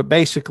it here, but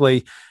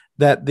basically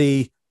that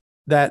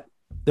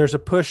there's a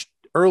push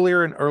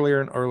earlier and earlier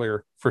and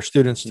earlier for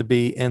students to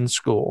be in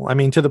school. I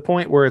mean, to the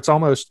point where it's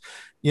almost,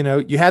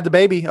 you had the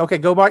baby. Okay,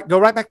 go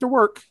right back to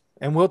work,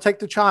 and we'll take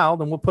the child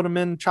and we'll put them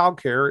in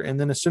childcare. And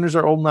then as soon as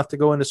they're old enough to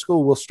go into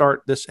school, we'll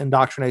start this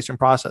indoctrination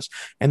process.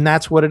 And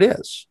that's what it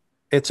is.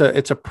 It's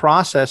a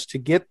process to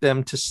get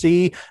them to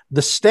see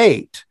the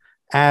state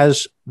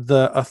as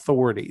the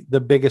authority,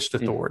 the biggest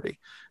authority,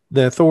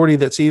 the authority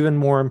that's even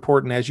more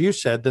important, as you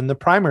said, than the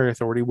primary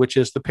authority, which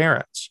is the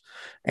parents.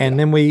 And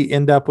then we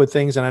end up with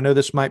things, and I know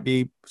this might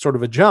be sort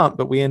of a jump,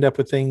 but we end up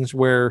with things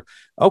where,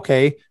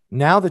 okay,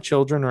 now the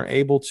children are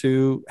able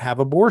to have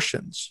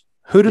abortions.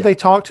 Who do they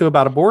talk to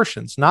about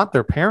abortions? Not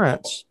their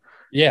parents.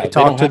 Yeah, they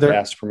don't have to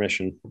ask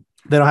permission.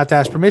 They don't have to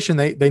ask permission.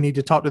 They need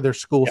to talk to their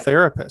school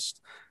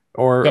therapist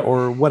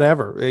or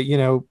whatever,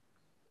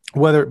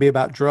 whether it be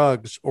about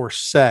drugs or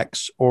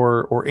sex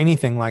or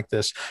anything like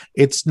this.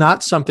 It's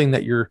not something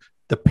that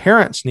the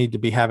parents need to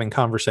be having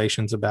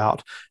conversations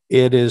about.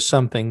 It is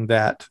something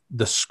that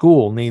the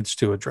school needs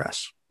to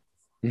address.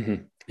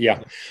 Mm-hmm.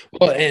 Yeah.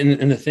 Well,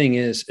 and the thing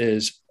is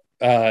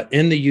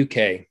in the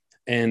UK,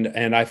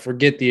 and I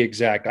forget the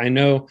exact,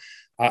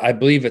 I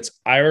believe it's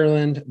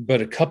Ireland,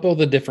 but a couple of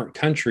the different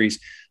countries,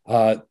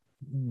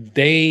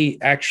 they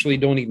actually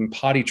don't even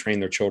potty train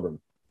their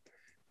children.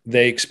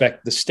 They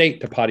expect the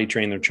state to potty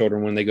train their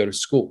children when they go to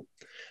school.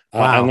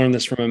 Wow. I learned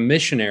this from a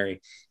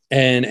missionary,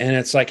 and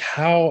it's like,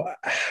 how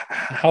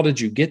did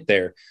you get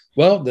there?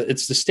 Well,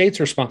 it's the state's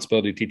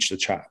responsibility to teach the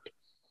child.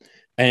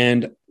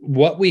 And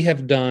what we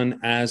have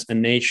done as a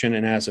nation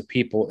and as a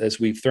people is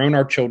we've thrown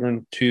our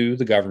children to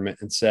the government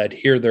and said,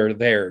 here, they're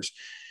theirs,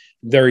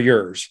 they're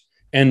yours.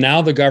 And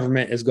now the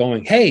government is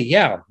going, hey,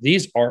 yeah,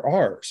 these are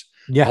ours.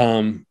 Yeah.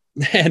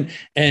 The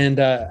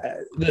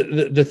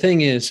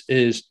thing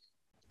is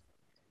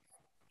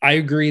I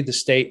agree the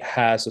state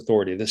has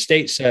authority. The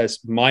state says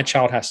my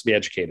child has to be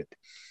educated.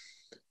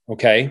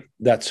 Okay,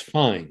 that's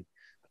fine.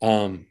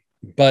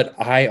 But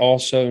I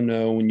also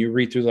know when you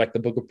read through like the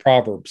book of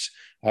Proverbs,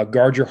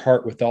 guard your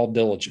heart with all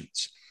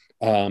diligence.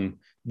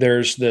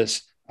 There's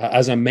this,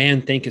 as a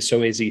man thinketh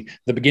so easy,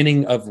 the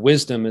beginning of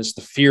wisdom is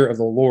the fear of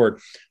the Lord.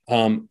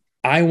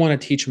 I want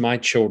to teach my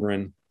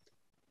children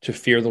to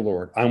fear the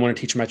Lord. I want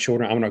to teach my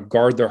children, I want to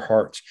guard their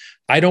hearts.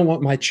 I don't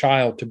want my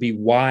child to be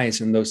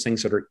wise in those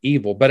things that are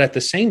evil. But at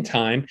the same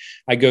time,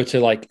 I go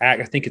to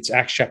I think it's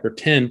Acts chapter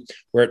 10,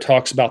 where it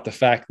talks about the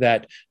fact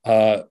that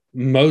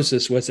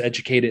Moses was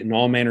educated in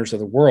all manners of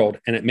the world,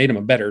 and it made him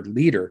a better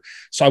leader.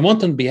 So I want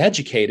them to be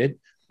educated,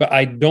 but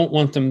I don't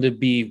want them to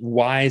be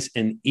wise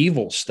in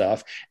evil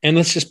stuff. And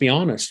let's just be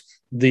honest.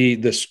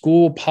 The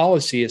school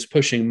policy is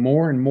pushing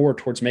more and more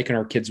towards making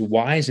our kids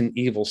wise in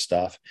evil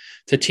stuff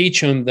to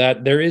teach them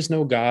that there is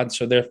no God.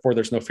 So therefore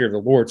there's no fear of the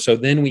Lord. So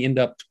then we end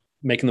up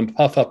making them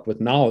puff up with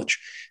knowledge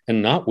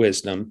and not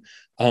wisdom.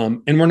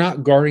 And we're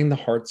not guarding the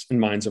hearts and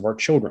minds of our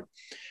children.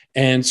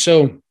 And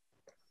so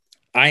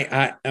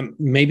I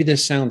maybe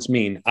this sounds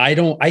mean.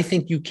 I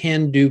think you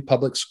can do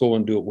public school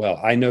and do it well.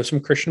 I know some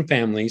Christian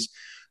families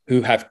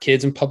who have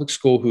kids in public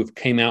school who've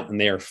came out and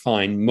they are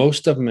fine.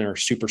 Most of them are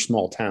super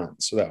small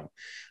towns, though.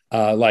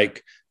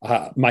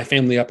 My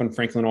family up in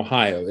Franklin,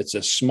 Ohio, it's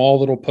a small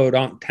little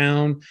podunk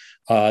town.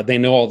 They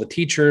know all the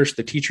teachers.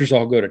 The teachers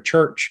all go to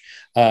church.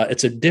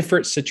 It's a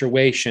different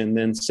situation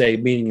than, say,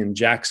 being in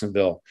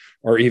Jacksonville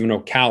or even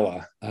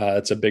Ocala.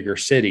 It's a bigger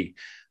city.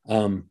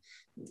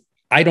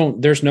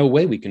 There's no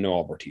way we can know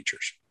all of our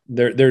teachers.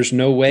 There's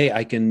no way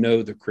I can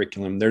know the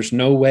curriculum. There's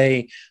no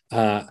way.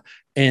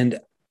 And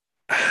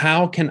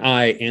how can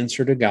I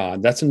answer to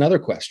God? That's another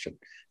question.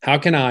 How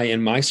can I,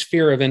 in my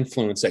sphere of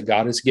influence that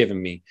God has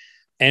given me,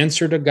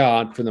 answer to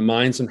God for the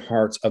minds and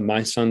hearts of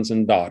my sons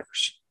and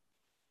daughters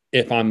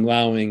if I'm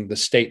allowing the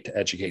state to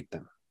educate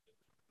them?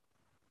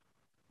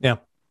 Yeah.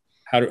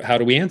 How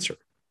do we answer?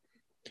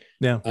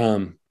 Yeah.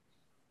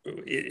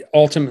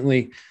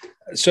 Ultimately,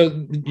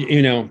 so,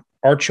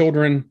 are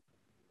children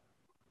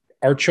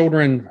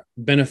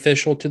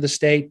beneficial to the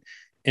state?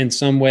 In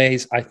some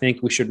ways, I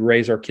think we should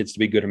raise our kids to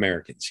be good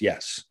Americans.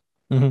 Yes.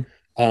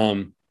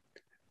 Mm-hmm.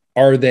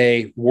 Are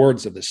they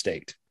wards of the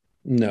state?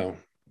 No,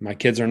 my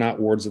kids are not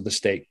wards of the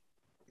state.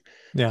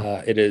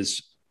 Yeah.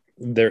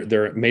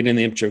 They're made in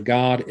the image of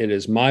God. It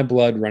is my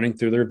blood running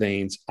through their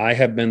veins. I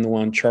have been the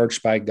one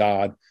charged by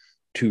God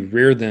to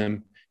rear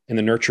them in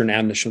the nurture and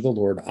admonition of the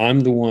Lord. I'm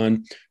the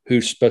one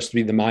who's supposed to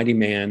be the mighty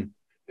man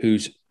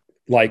who's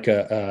like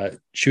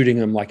shooting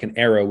them like an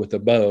arrow with a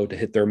bow to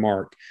hit their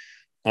mark.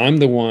 I'm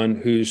the one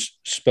who's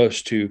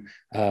supposed to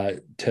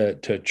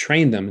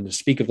train them and to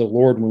speak of the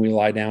Lord when we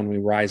lie down, when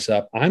we rise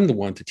up. I'm the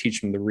one to teach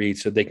them to read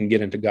so they can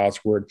get into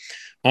God's word.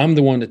 I'm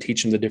the one to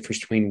teach them the difference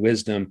between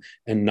wisdom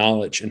and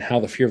knowledge and how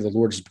the fear of the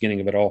Lord is the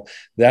beginning of it all.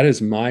 That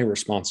is my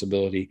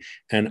responsibility.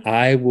 And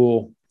they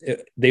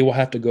will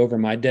have to go over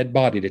my dead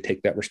body to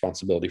take that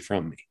responsibility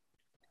from me.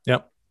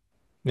 Yep.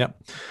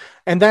 Yep.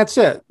 And that's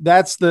it.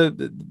 That's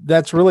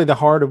really the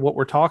heart of what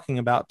we're talking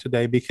about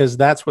today, because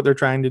that's what they're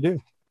trying to do.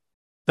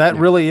 That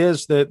really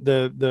is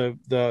the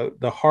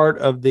heart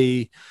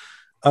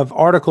of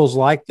articles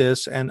like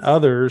this and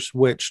others,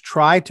 which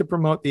try to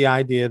promote the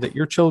idea that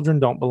your children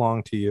don't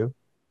belong to you,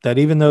 that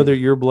even though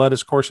your blood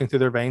is coursing through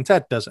their veins,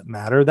 that doesn't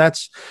matter.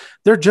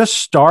 They're just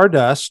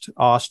stardust,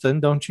 Austin.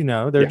 Don't you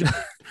know? They're just,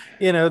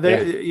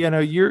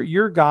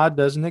 your God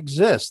doesn't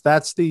exist.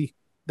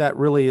 That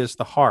really is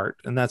the heart.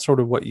 And that's sort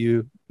of what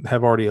you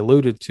have already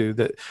alluded to,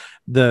 that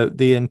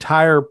the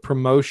entire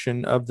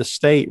promotion of the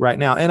state right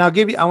now. And I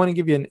want to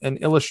give you an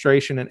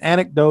illustration, an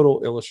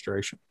anecdotal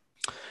illustration.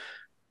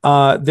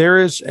 There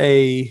is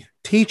a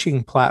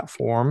teaching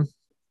platform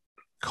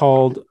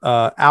called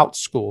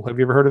OutSchool. Have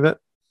you ever heard of it?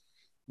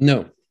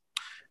 No.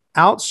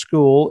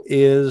 OutSchool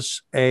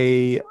is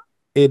an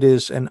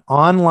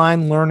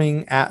online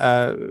learning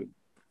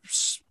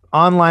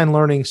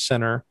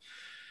center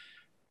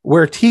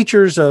where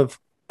teachers of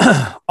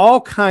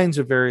all kinds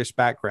of various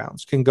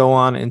backgrounds can go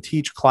on and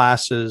teach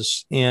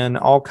classes in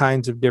all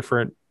kinds of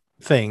different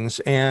things.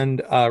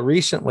 And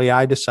recently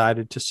I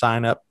decided to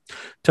sign up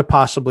to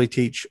possibly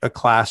teach a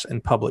class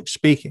in public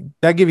speaking.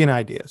 That'll give you an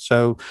idea.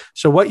 So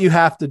what you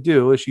have to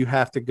do is you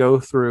have to go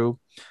through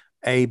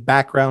a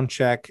background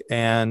check,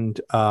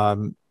 and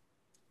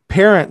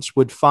parents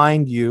would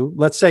find you.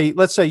 Let's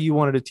say you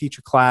wanted to teach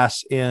a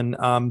class in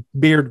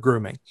beard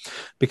grooming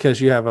because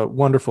you have a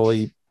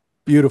wonderfully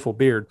beautiful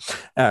beard.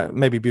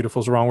 Maybe beautiful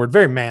is the wrong word.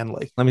 Very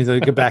manly. Let me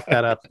back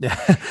that up.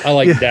 I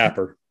like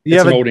dapper.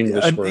 It's an old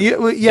English word.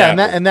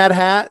 And that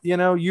hat,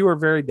 you are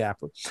very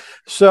dapper.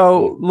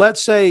 So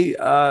let's say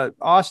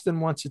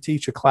Austin wants to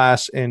teach a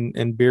class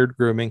in beard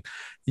grooming.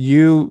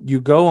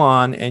 You go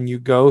on and you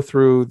go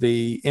through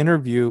the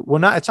interview.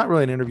 Well, it's not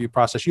really an interview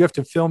process. You have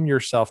to film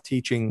yourself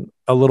teaching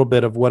a little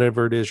bit of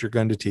whatever it is you're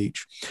going to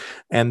teach.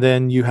 And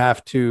then you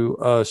have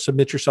to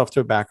submit yourself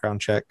to a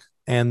background check.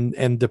 And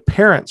the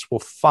parents will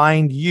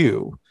find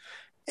you,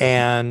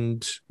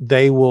 and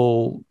they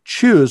will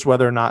choose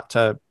whether or not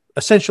to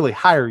essentially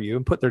hire you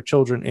and put their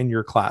children in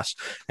your class.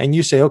 And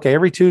you say, okay,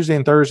 every Tuesday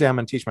and Thursday, I'm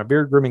going to teach my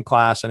beard grooming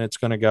class, and it's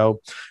going to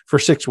go for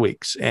 6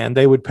 weeks. And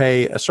they would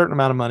pay a certain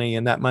amount of money,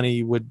 and that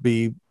money would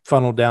be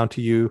funneled down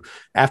to you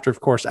after, of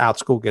course,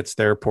 OutSchool gets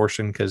their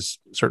portion, because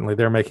certainly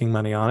they're making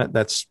money on it.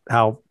 That's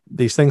how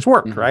these things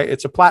work, right?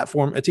 It's a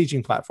platform, a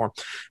teaching platform.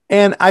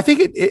 And I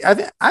think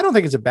I don't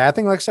think it's a bad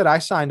thing. Like I said, I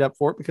signed up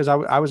for it because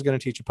I was going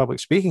to teach a public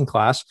speaking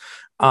class.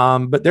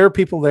 But there are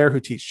people there who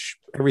teach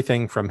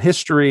everything from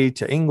history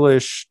to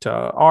English to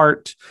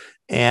art.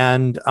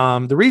 And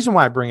the reason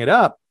why I bring it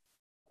up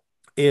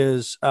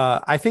is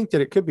I think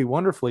that it could be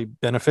wonderfully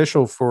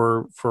beneficial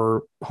for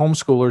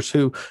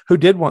homeschoolers who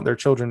did want their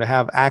children to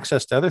have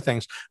access to other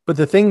things. But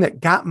the thing that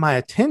got my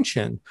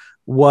attention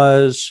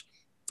was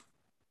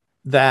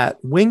that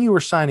when you were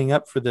signing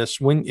up for this,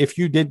 if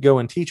you did go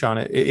and teach on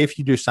it, if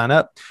you do sign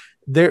up,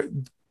 there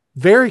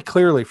very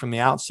clearly from the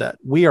outset,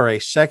 we are a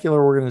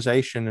secular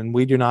organization and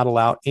we do not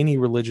allow any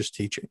religious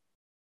teaching.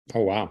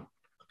 Oh, wow.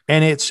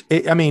 And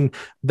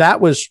that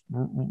was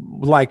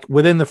like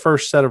within the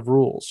first set of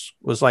rules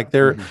was like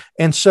there. Mm-hmm.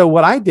 And so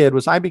what I did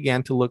was I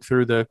began to look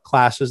through the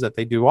classes that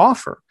they do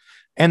offer.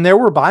 And there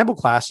were Bible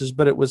classes,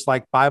 but it was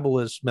like Bible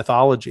as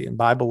mythology and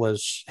Bible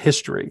as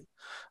history.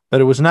 But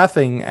it was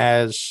nothing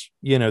as,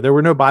 there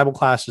were no Bible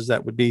classes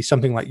that would be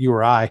something like you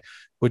or I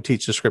would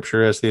teach the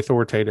scripture as the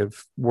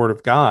authoritative word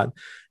of God.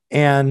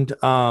 And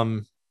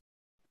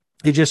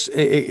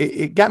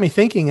it got me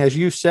thinking, as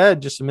you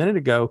said just a minute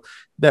ago,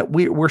 that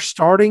we're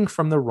starting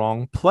from the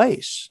wrong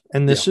place.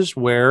 And this is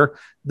where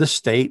the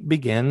state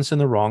begins, in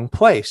the wrong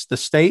place. The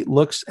state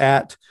looks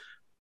at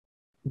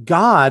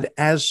God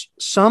as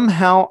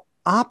somehow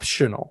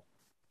optional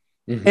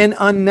and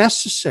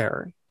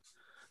unnecessary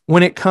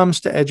when it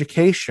comes to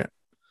education.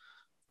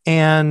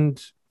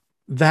 And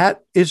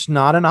that is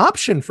not an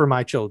option for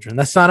my children.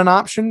 That's not an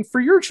option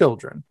for your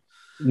children.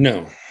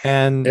 No.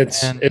 And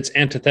it's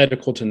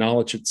antithetical to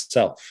knowledge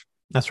itself.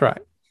 That's right.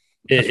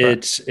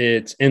 It's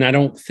and I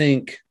don't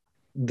think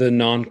the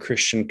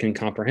non-Christian can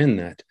comprehend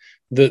that.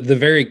 The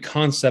very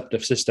concept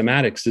of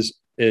systematics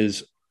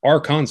is our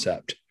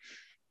concept.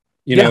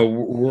 It's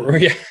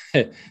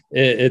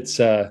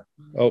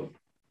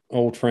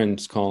old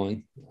friends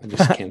calling. I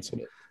just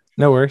canceled it.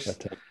 No worries.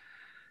 But,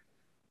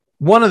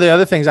 one of the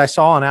other things I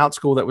saw on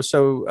OutSchool that was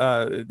so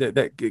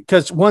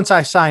because once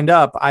I signed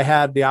up, I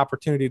had the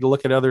opportunity to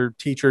look at other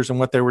teachers and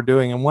what they were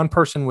doing. And one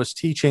person was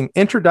teaching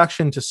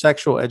Introduction to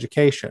Sexual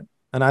Education.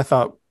 And I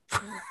thought,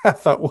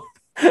 wow,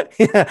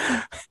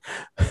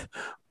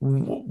 you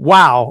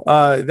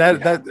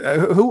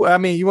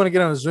want to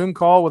get on a Zoom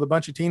call with a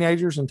bunch of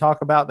teenagers and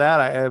talk about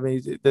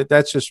that?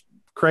 That's just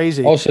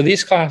crazy. Oh, so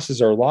these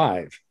classes are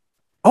live.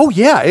 Oh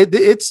yeah.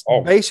 It's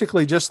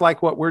basically just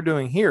like what we're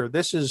doing here.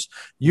 This is,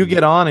 you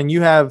get on and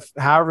you have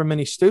however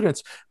many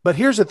students, but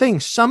here's the thing.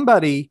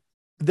 Somebody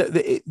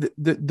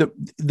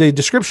the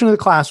description of the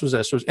class was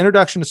this: it was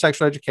Introduction to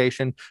Sexual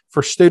Education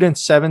for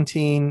students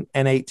 17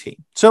 and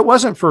 18. So it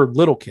wasn't for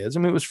little kids. I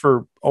mean, it was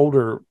for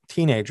older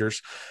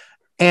teenagers.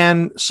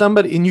 And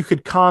you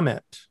could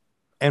comment,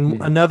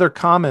 and another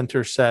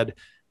commenter said,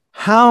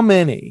 how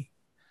many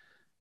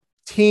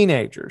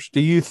teenagers do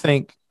you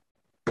think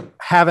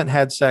haven't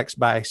had sex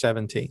by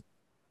 17?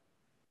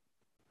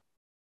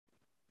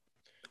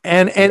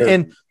 And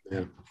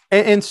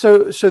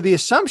so the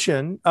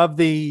assumption of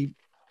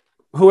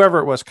whoever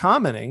it was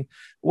commenting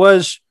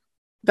was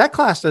that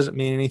class doesn't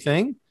mean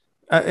anything.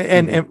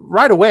 And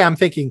right away, I'm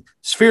thinking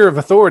sphere of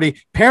authority.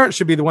 Parents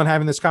should be the one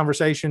having this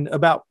conversation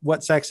about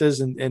what sex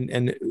is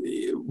and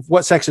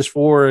what sex is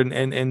for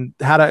and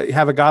how to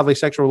have a godly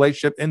sexual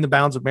relationship in the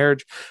bounds of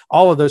marriage,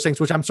 all of those things,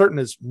 which I'm certain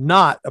is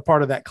not a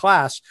part of that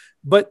class.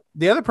 But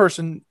the other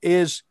person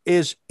is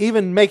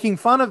even making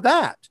fun of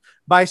that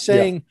by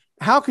saying,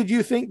 how could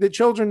you think that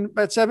children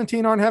at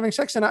 17 aren't having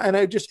sex? And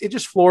it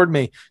just floored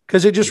me,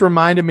 because it just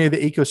reminded me of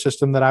the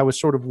ecosystem that I was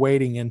sort of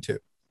wading into.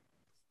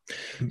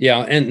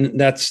 Yeah. And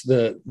that's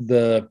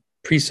the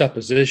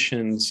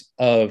presuppositions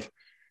of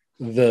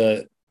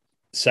the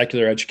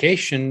secular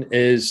education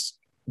is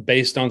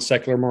based on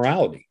secular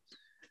morality.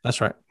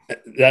 That's right.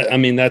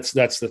 That's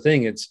the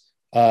thing. It's,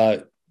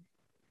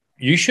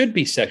 you should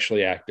be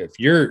sexually active.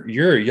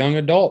 You're a young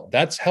adult.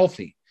 That's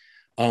healthy.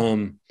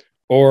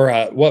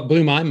 What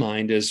blew my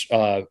mind is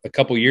a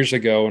couple years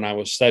ago when I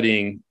was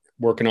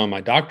working on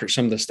my doctorate,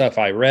 some of the stuff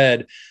I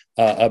read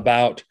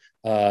about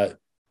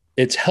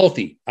it's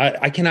healthy.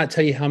 I cannot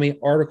tell you how many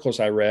articles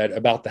I read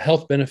about the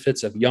health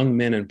benefits of young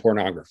men and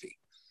pornography.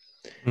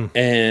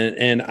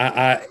 And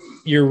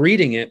you're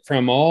reading it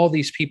from all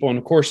these people. And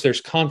of course, there's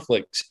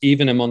conflicts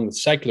even among the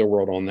secular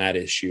world on that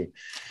issue.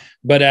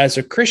 But as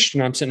a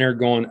Christian, I'm sitting there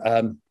going,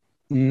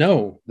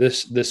 no,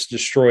 this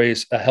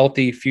destroys a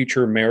healthy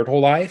future marital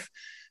life.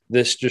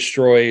 This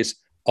destroys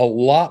a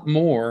lot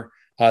more.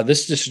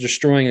 This is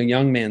destroying a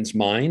young man's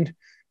mind.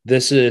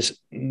 This is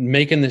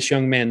making this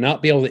young man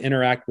not be able to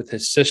interact with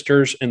his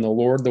sisters in the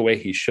Lord the way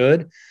he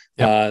should.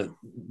 Yep.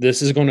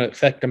 This is going to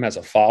affect him as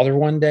a father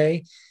one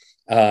day.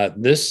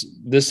 This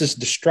is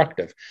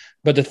destructive.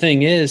 But the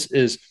thing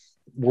is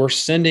we're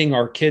sending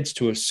our kids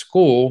to a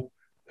school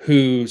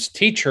whose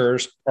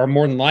teachers are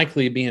more than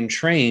likely being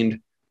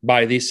trained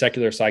by these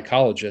secular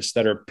psychologists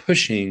that are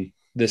pushing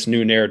this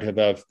new narrative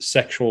of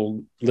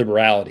sexual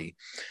liberality.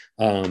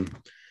 And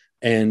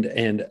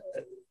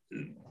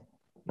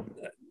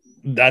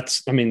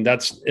that's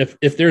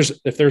if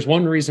there's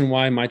one reason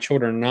why my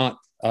children are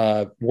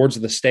not wards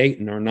of the state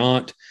and are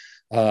not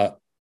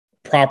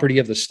property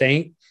of the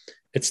state,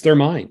 it's their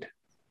mind.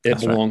 It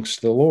belongs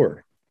to the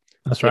Lord.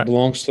 That's right. It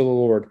belongs to the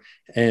Lord.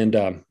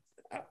 And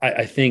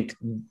I think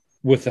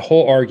with the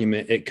whole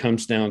argument, it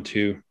comes down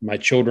to my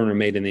children are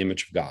made in the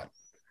image of God.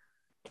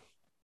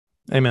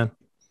 Amen.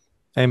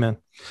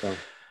 So.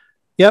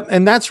 Yep.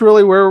 And that's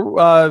really where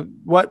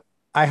what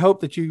I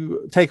hope that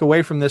you take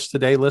away from this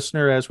today,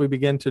 listener, as we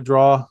begin to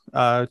draw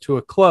to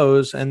a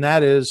close. And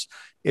that is,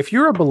 if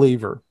you're a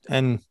believer,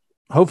 and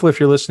hopefully if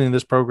you're listening to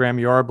this program,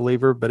 you are a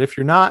believer, but if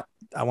you're not,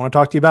 I want to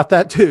talk to you about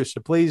that too.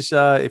 So please,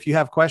 if you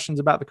have questions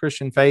about the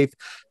Christian faith,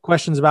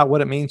 questions about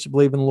what it means to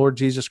believe in the Lord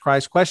Jesus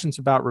Christ, questions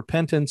about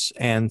repentance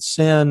and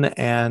sin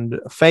and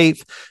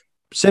faith,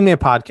 send me a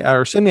podcast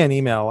or send me an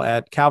email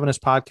at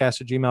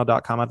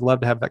calvinistpodcast@gmail.com. I'd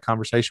love to have that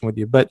conversation with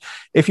you. But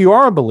if you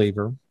are a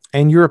believer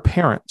and you're a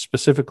parent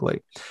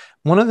specifically,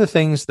 one of the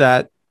things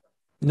that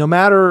no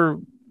matter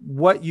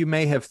what you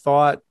may have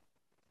thought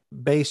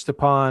based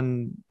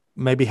upon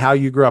maybe how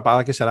you grew up,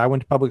 like I said, I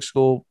went to public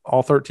school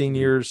all 13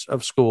 years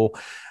of school.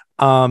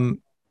 The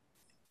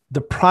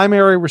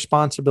primary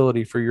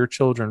responsibility for your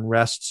children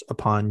rests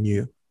upon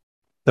you.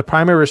 The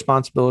primary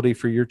responsibility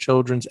for your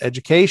children's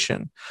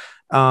education,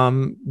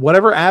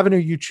 whatever avenue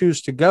you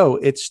choose to go,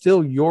 it's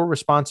still your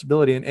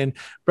responsibility. And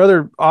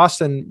Brother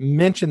Austin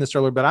mentioned this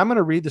earlier, but I'm going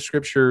to read the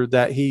scripture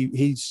that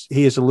he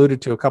has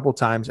alluded to a couple of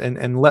times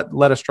and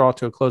let us draw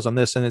to a close on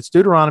this. And it's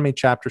Deuteronomy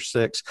chapter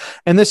 6.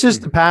 And this is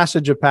the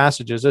passage of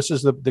passages. This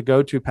is the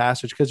go-to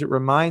passage because it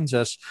reminds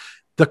us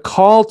the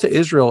call to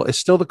Israel is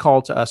still the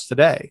call to us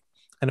today.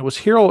 And it was,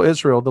 Hear, O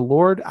Israel, the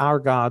Lord our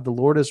God, the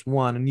Lord is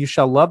one, and you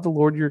shall love the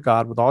Lord your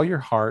God with all your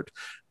heart,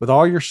 with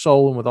all your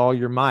soul, and with all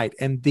your might.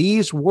 And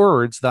these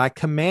words that I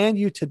command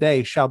you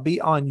today shall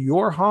be on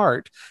your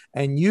heart,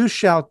 and you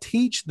shall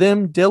teach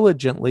them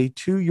diligently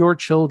to your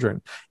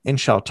children, and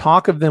shall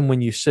talk of them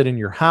when you sit in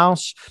your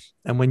house,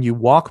 and when you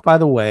walk by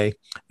the way,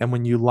 and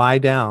when you lie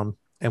down,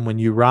 and when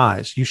you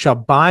rise. You shall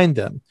bind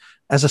them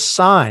as a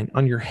sign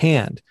on your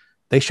hand.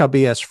 They shall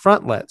be as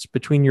frontlets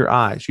between your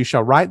eyes. You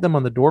shall write them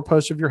on the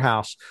doorposts of your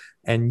house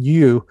and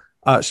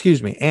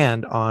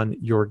and on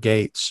your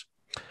gates.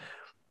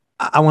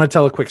 I want to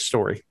tell a quick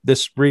story.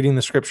 Reading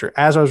the scripture,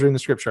 as I was reading the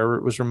scripture, I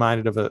was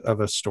reminded of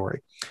a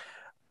story.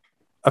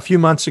 A few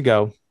months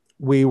ago,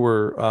 we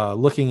were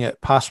looking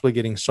at possibly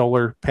getting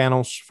solar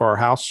panels for our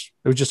house.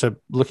 It was just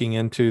looking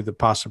into the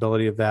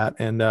possibility of that.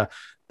 And the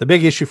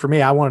big issue for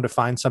me, I wanted to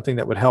find something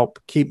that would help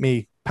keep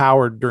me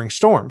powered during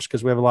storms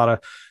because we have a lot of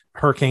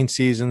hurricane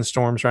season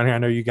storms right here. I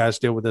know you guys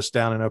deal with this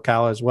down in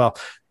Ocala as well.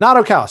 Not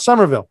Ocala,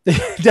 Somerville,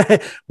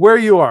 where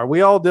you are.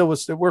 We all deal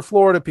with, we're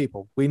Florida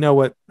people. We know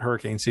what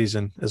hurricane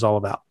season is all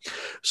about.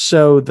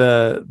 So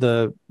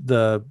the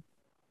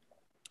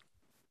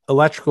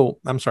electrical,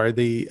 I'm sorry,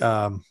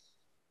 the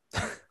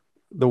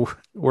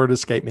word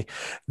escaped me.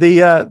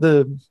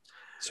 The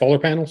solar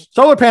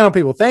panel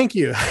people. Thank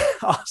you,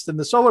 Austin.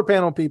 The solar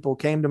panel people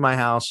came to my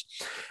house,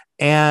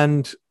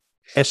 and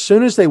as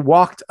soon as they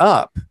walked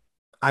up,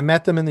 I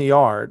met them in the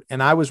yard,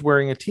 and I was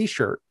wearing a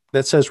t-shirt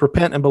that says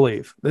 "Repent and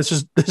Believe." This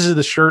is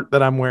the shirt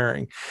that I'm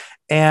wearing.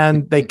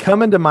 And they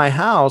come into my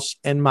house,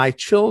 and my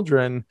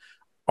children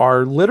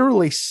are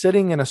literally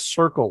sitting in a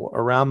circle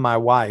around my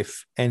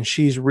wife, and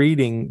she's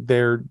reading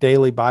their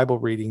daily Bible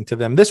reading to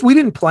them. We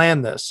didn't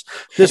plan this.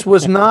 This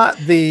was not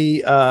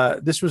we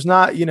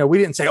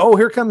didn't say, "Oh,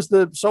 here comes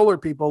the solar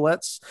people.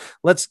 Let's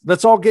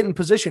all get in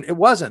position." It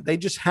wasn't. They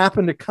just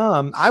happened to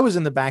come. I was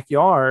in the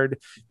backyard,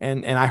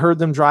 and I heard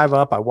them drive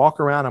up. I walk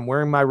around. I'm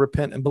wearing my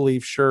Repent and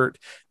Believe shirt.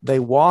 They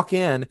walk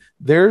in.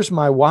 There's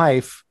my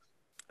wife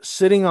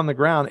sitting on the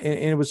ground, and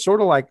it was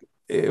sort of like,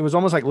 it was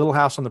almost like Little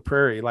House on the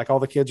Prairie. Like all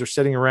the kids are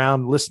sitting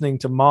around listening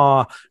to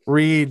Ma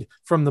read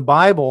from the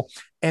Bible.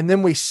 And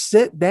then we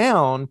sit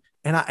down,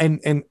 and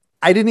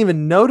I didn't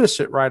even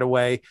notice it right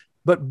away,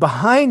 but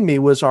behind me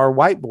was our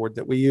whiteboard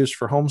that we used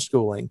for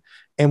homeschooling,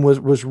 and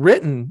was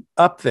written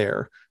up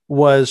there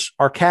was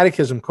our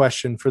catechism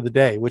question for the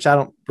day, which I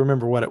don't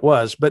remember what it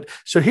was. But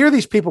so here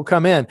these people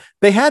come in,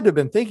 they had to have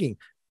been thinking,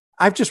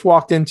 I've just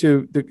walked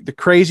into the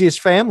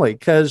craziest family,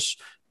 because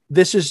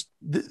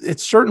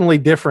it's certainly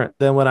different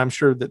than what I'm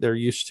sure that they're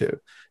used to.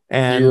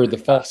 And you're the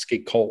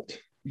Fosky cult.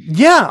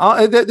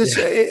 Yeah.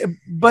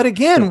 But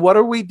again, what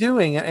are we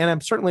doing? And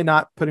I'm certainly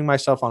not putting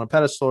myself on a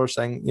pedestal or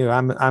saying,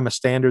 I'm a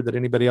standard that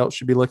anybody else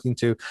should be looking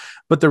to.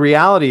 But the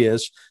reality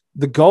is,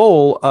 the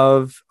goal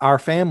of our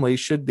family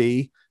should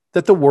be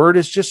that the word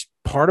is just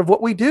part of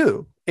what we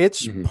do.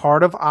 It's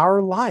part of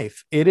our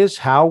life. It is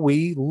how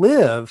we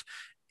live.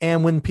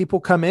 And when people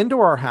come into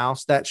our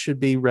house, that should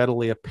be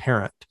readily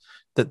apparent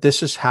that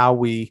this is how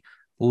we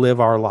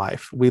live our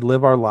life. We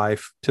live our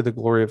life to the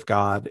glory of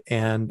God.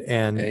 And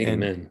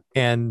Amen.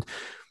 And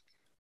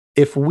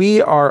if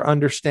we are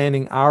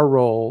understanding our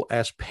role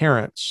as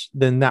parents,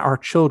 then that our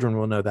children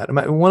will know that.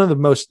 One of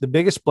the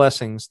biggest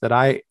blessings that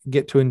I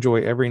get to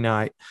enjoy every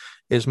night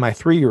is my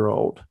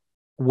 3-year-old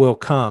will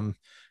come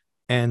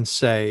and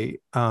say,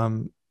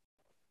 when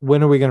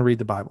are we going to read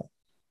the Bible?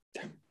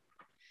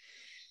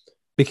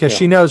 Because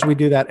she knows we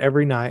do that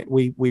every night.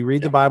 We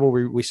read the Bible,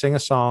 we sing a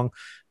song,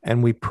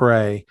 and we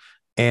pray.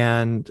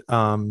 And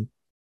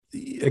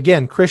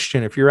again,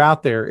 Christian, if you're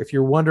out there, if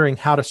you're wondering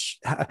how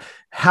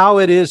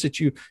it is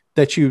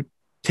that you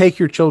take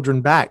your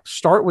children back,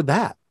 start with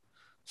that.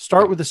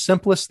 Start with the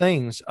simplest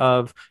things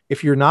of,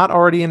 if you're not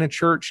already in a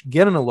church,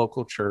 get in a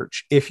local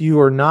church. If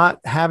you are not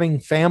having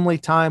family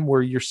time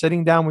where you're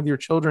sitting down with your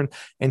children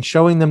and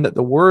showing them that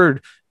the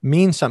word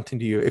means something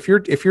to you. If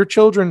your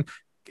children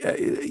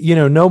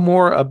know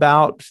more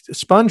about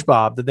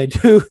SpongeBob than they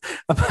do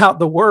about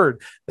the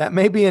word, that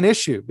may be an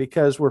issue,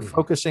 because we're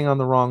focusing on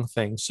the wrong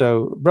thing.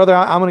 So, brother,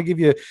 I'm going to give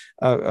you,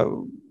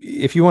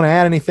 if you want to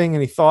add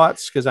any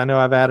thoughts, because I know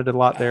I've added a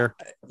lot there.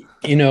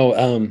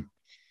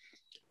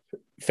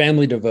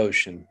 Family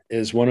devotion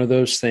is one of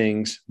those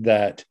things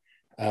that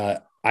I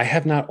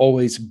have not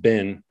always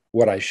been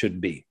what I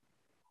should be.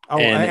 Oh,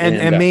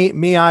 and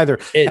me either.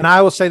 And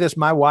I will say this,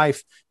 my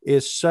wife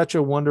is such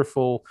a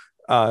wonderful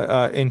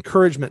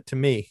encouragement to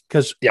me,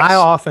 because I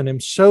often am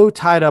so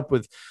tied up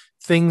with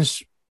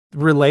things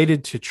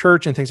related to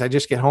church and things. I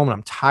just get home and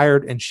I'm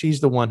tired, and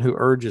she's the one who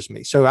urges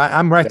me. So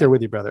I'm right there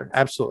with you, brother.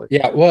 Absolutely.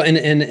 Yeah. Well,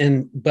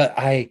 but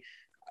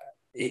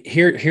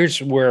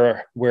here's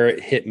where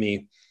it hit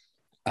me.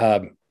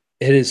 It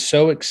is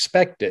so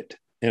expected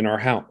in our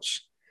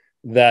house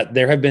that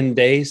there have been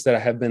days that I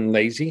have been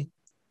lazy,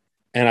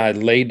 and I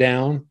lay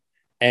down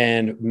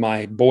and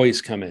my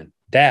boys come in,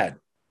 Dad,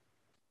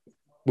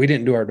 we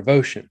didn't do our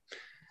devotion.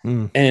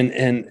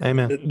 And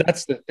Amen.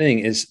 That's the thing,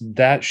 is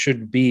that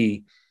should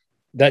be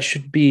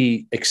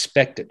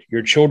expected.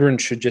 Your children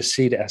should just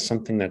see it as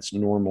something that's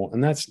normal.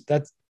 And that's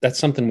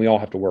something we all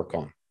have to work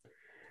on.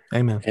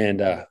 Amen.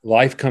 And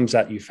life comes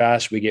at you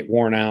fast. We get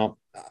worn out.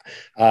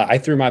 I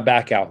threw my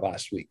back out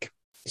last week.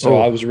 So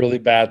I was really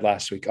bad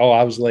last week.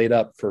 I was laid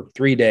up for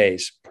 3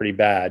 days, pretty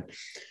bad.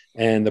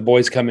 And the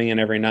boys coming in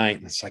every night.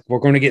 And it's like, we're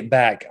going to get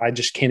back. I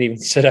just can't even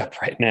sit up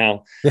right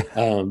now.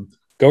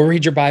 Go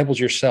read your Bibles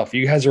yourself.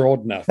 You guys are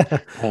old enough.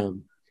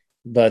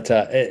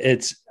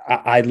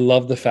 I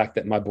love the fact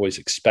that my boys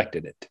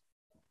expected it.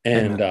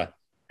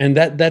 And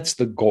that's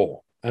the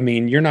goal. I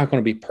mean, you're not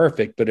going to be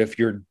perfect, but if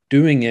you're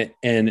doing it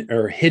and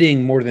are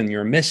hitting more than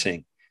you're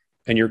missing,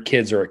 and your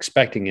kids are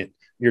expecting it,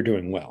 you're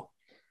doing well.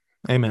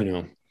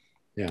 Amen.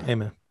 Yeah.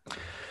 Amen.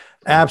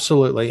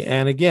 Absolutely.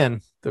 And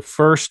again, the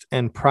first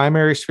and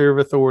primary sphere of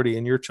authority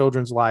in your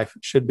children's life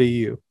should be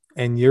you.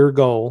 And your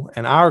goal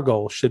and our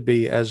goal should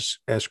be as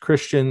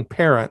Christian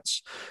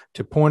parents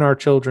to point our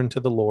children to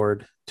the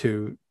Lord,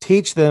 to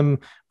teach them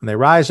when they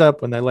rise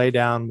up, when they lay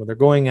down, when they're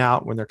going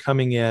out, when they're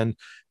coming in,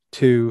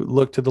 to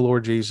look to the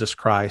Lord Jesus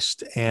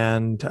Christ.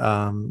 And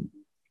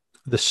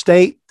the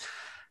state,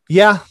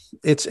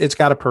 it's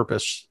got a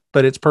purpose,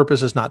 but its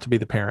purpose is not to be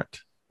the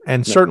parent.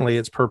 And certainly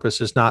its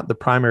purpose is not the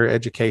primary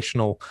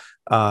educational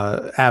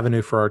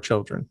avenue for our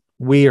children.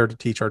 We are to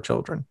teach our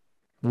children.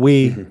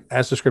 We,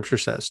 as the scripture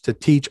says, to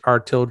teach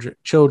our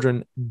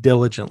children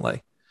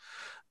diligently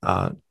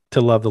to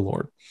love the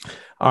Lord.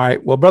 All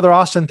right. Well, Brother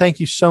Austin, thank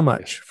you so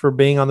much for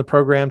being on the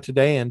program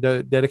today and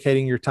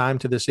dedicating your time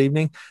to this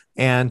evening.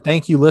 And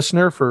thank you,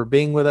 listener, for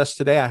being with us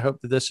today. I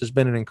hope that this has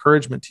been an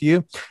encouragement to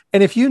you.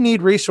 And if you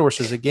need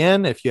resources,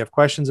 again, if you have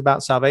questions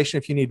about salvation,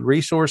 if you need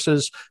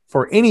resources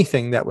for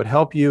anything that would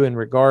help you in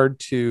regard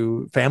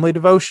to family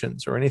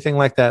devotions or anything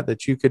like that,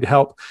 that you could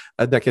help,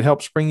 that could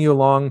help spring you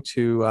along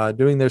to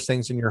doing those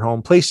things in your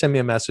home, please send me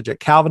a message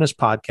at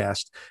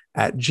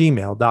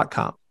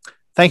calvinistpodcast@gmail.com.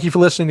 Thank you for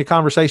listening to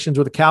Conversations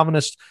with a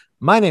Calvinist.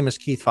 My name is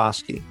Keith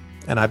Foskey,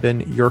 and I've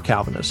been your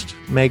Calvinist.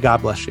 May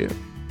God bless you.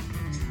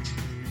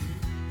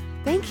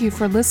 Thank you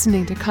for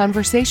listening to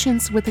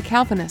Conversations with a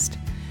Calvinist.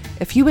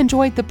 If you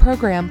enjoyed the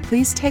program,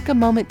 please take a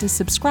moment to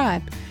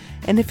subscribe.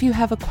 And if you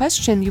have a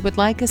question you would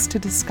like us to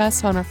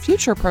discuss on a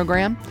future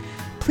program,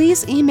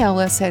 please email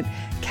us at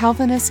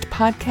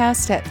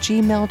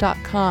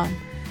calvinistpodcast@gmail.com.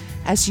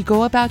 As you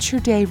go about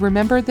your day,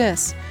 remember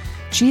this: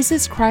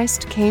 Jesus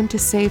Christ came to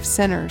save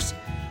sinners.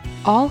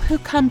 All who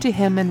come to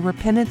him in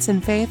repentance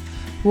and faith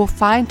will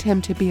find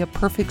him to be a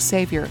perfect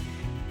Savior.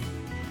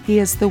 He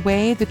is the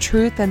way, the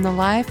truth, and the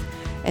life,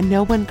 and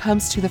no one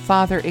comes to the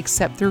Father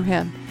except through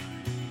him.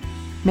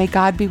 May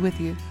God be with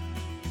you.